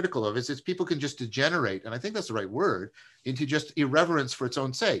I'm critical of, is people can just degenerate, and I think that's the right word, into just irreverence for its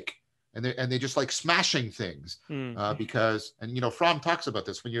own sake. And they just like smashing things because Fromm talks about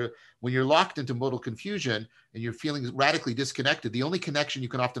this, when you're locked into modal confusion and you're feeling radically disconnected, the only connection you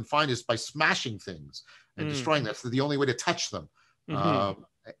can often find is by smashing things and destroying them. That's the only way to touch them, and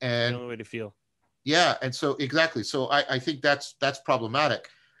the only way to feel. Yeah, and so exactly. So I think that's problematic,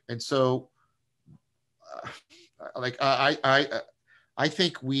 and so I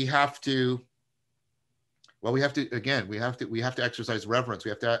think we have to. Well, we have to exercise reverence. We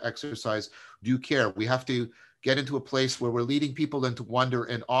have to exercise due care. We have to get into a place where we're leading people into wonder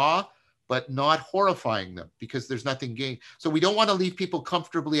and awe, but not horrifying them, because there's nothing gained. So we don't want to leave people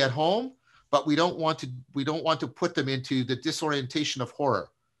comfortably at home, but we don't want to put them into the disorientation of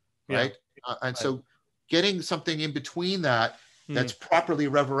horror, right? So getting something in between that's properly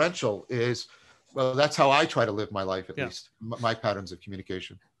reverential is Well, that's how I try to live my life, at Yeah. least my patterns of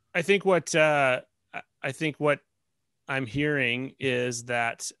communication. I think what I'm hearing is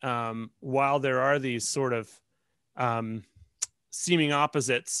that while there are these sort of um, seeming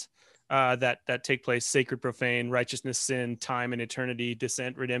opposites that take place: sacred, profane, righteousness, sin, time and eternity,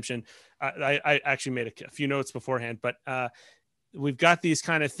 descent, redemption. I actually made a few notes beforehand, but we've got these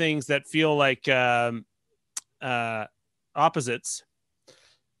kind of things that feel like opposites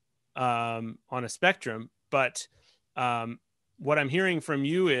on a spectrum. But what I'm hearing from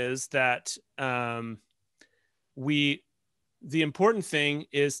you is that the important thing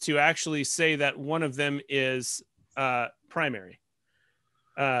is to actually say that one of them is primary.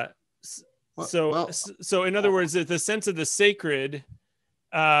 So in other words, the sense of the sacred,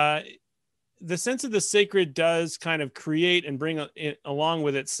 does kind of create and bring along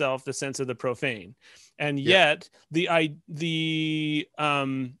with itself the sense of the profane, and yet the idea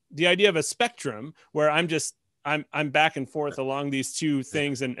of a spectrum where I'm back and forth along these two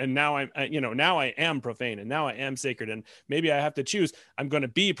things, and now now I am profane, and now I am sacred, and maybe I have to choose. I'm going to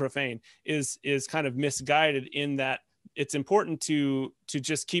be profane is kind of misguided in that it's important to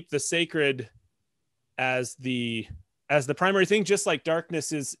just keep the sacred as the primary thing, just like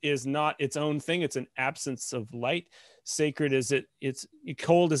darkness is not its own thing. It's an absence of light. Sacred is it's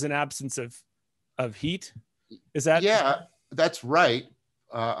cold is an absence of heat. Is that? Yeah, that's right.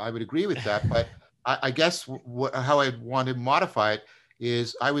 I would agree with that, but I guess how I want to modify it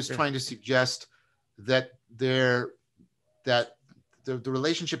is I was trying to suggest that the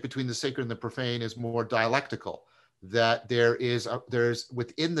relationship between the sacred and the profane is more dialectical. That there's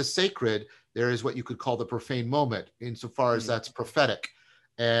within the sacred, there is what you could call the profane moment, insofar as that's prophetic,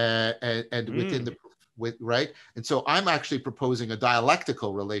 and within right. And so I'm actually proposing a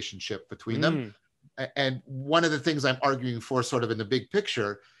dialectical relationship between them. And one of the things I'm arguing for, sort of in the big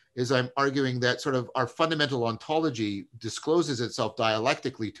picture, is I'm arguing that sort of our fundamental ontology discloses itself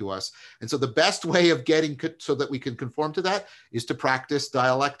dialectically to us. And so the best way of getting so that we can conform to that is to practice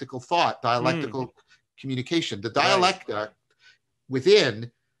dialectical thought, dialectical communication. The dialectic within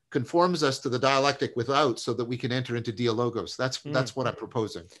conforms us to the dialectic without, so that we can enter into dialogos. That's what I'm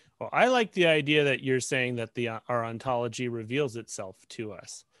proposing. Well, I like the idea that you're saying that our ontology reveals itself to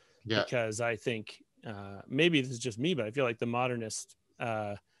us. Yeah. Because I think maybe this is just me, but I feel like the modernist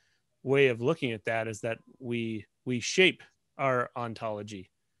way of looking at that is that we shape our ontology.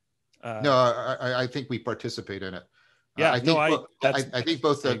 No, I think we participate in it. Yeah, I think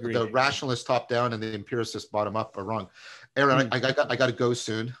both the rationalist top down and the empiricist bottom up are wrong. Aaron, I got to go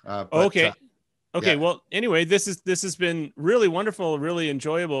soon. Okay. Yeah. Well, anyway, this has been really wonderful, really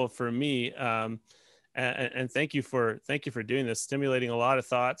enjoyable for me. And thank you for doing this, stimulating a lot of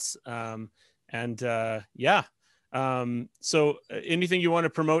thoughts. So anything you want to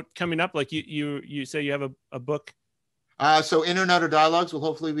promote coming up? Like you say you have a book. So Inner and Outer Dialogues will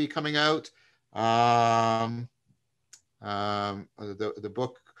hopefully be coming out. The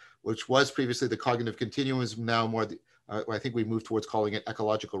book, which was previously The Cognitive Continuum, is now more, I think we moved towards calling it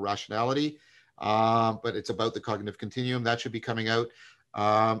Ecological Rationality, but it's about the cognitive continuum. That should be coming out.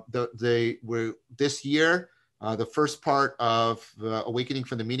 This year, the first part of Awakening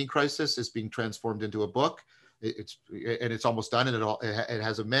from the Meaning Crisis is being transformed into a book. It's almost done, and it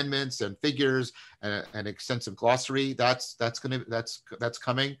has amendments and figures and an extensive glossary. That's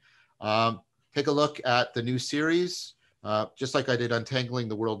coming. Take a look at the new series. Just like I did Untangling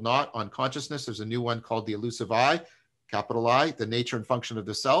the World Knot on consciousness, there's a new one called The Elusive I, capital I, the nature and function of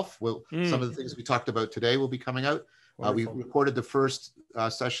the self. Some of the things we talked about today will be coming out. We recorded the first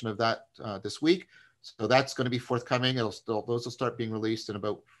session of that this week, so that's going to be forthcoming. Those will start being released in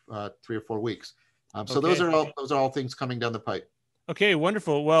about 3 or 4 weeks. So those are all things coming down the pipe. Okay,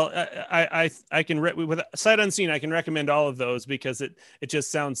 wonderful. Well, I can with sight unseen, I can recommend all of those because it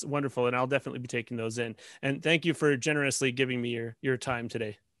just sounds wonderful, and I'll definitely be taking those in. And thank you for generously giving me your time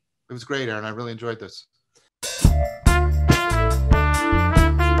today. It was great, Aaron. I really enjoyed this.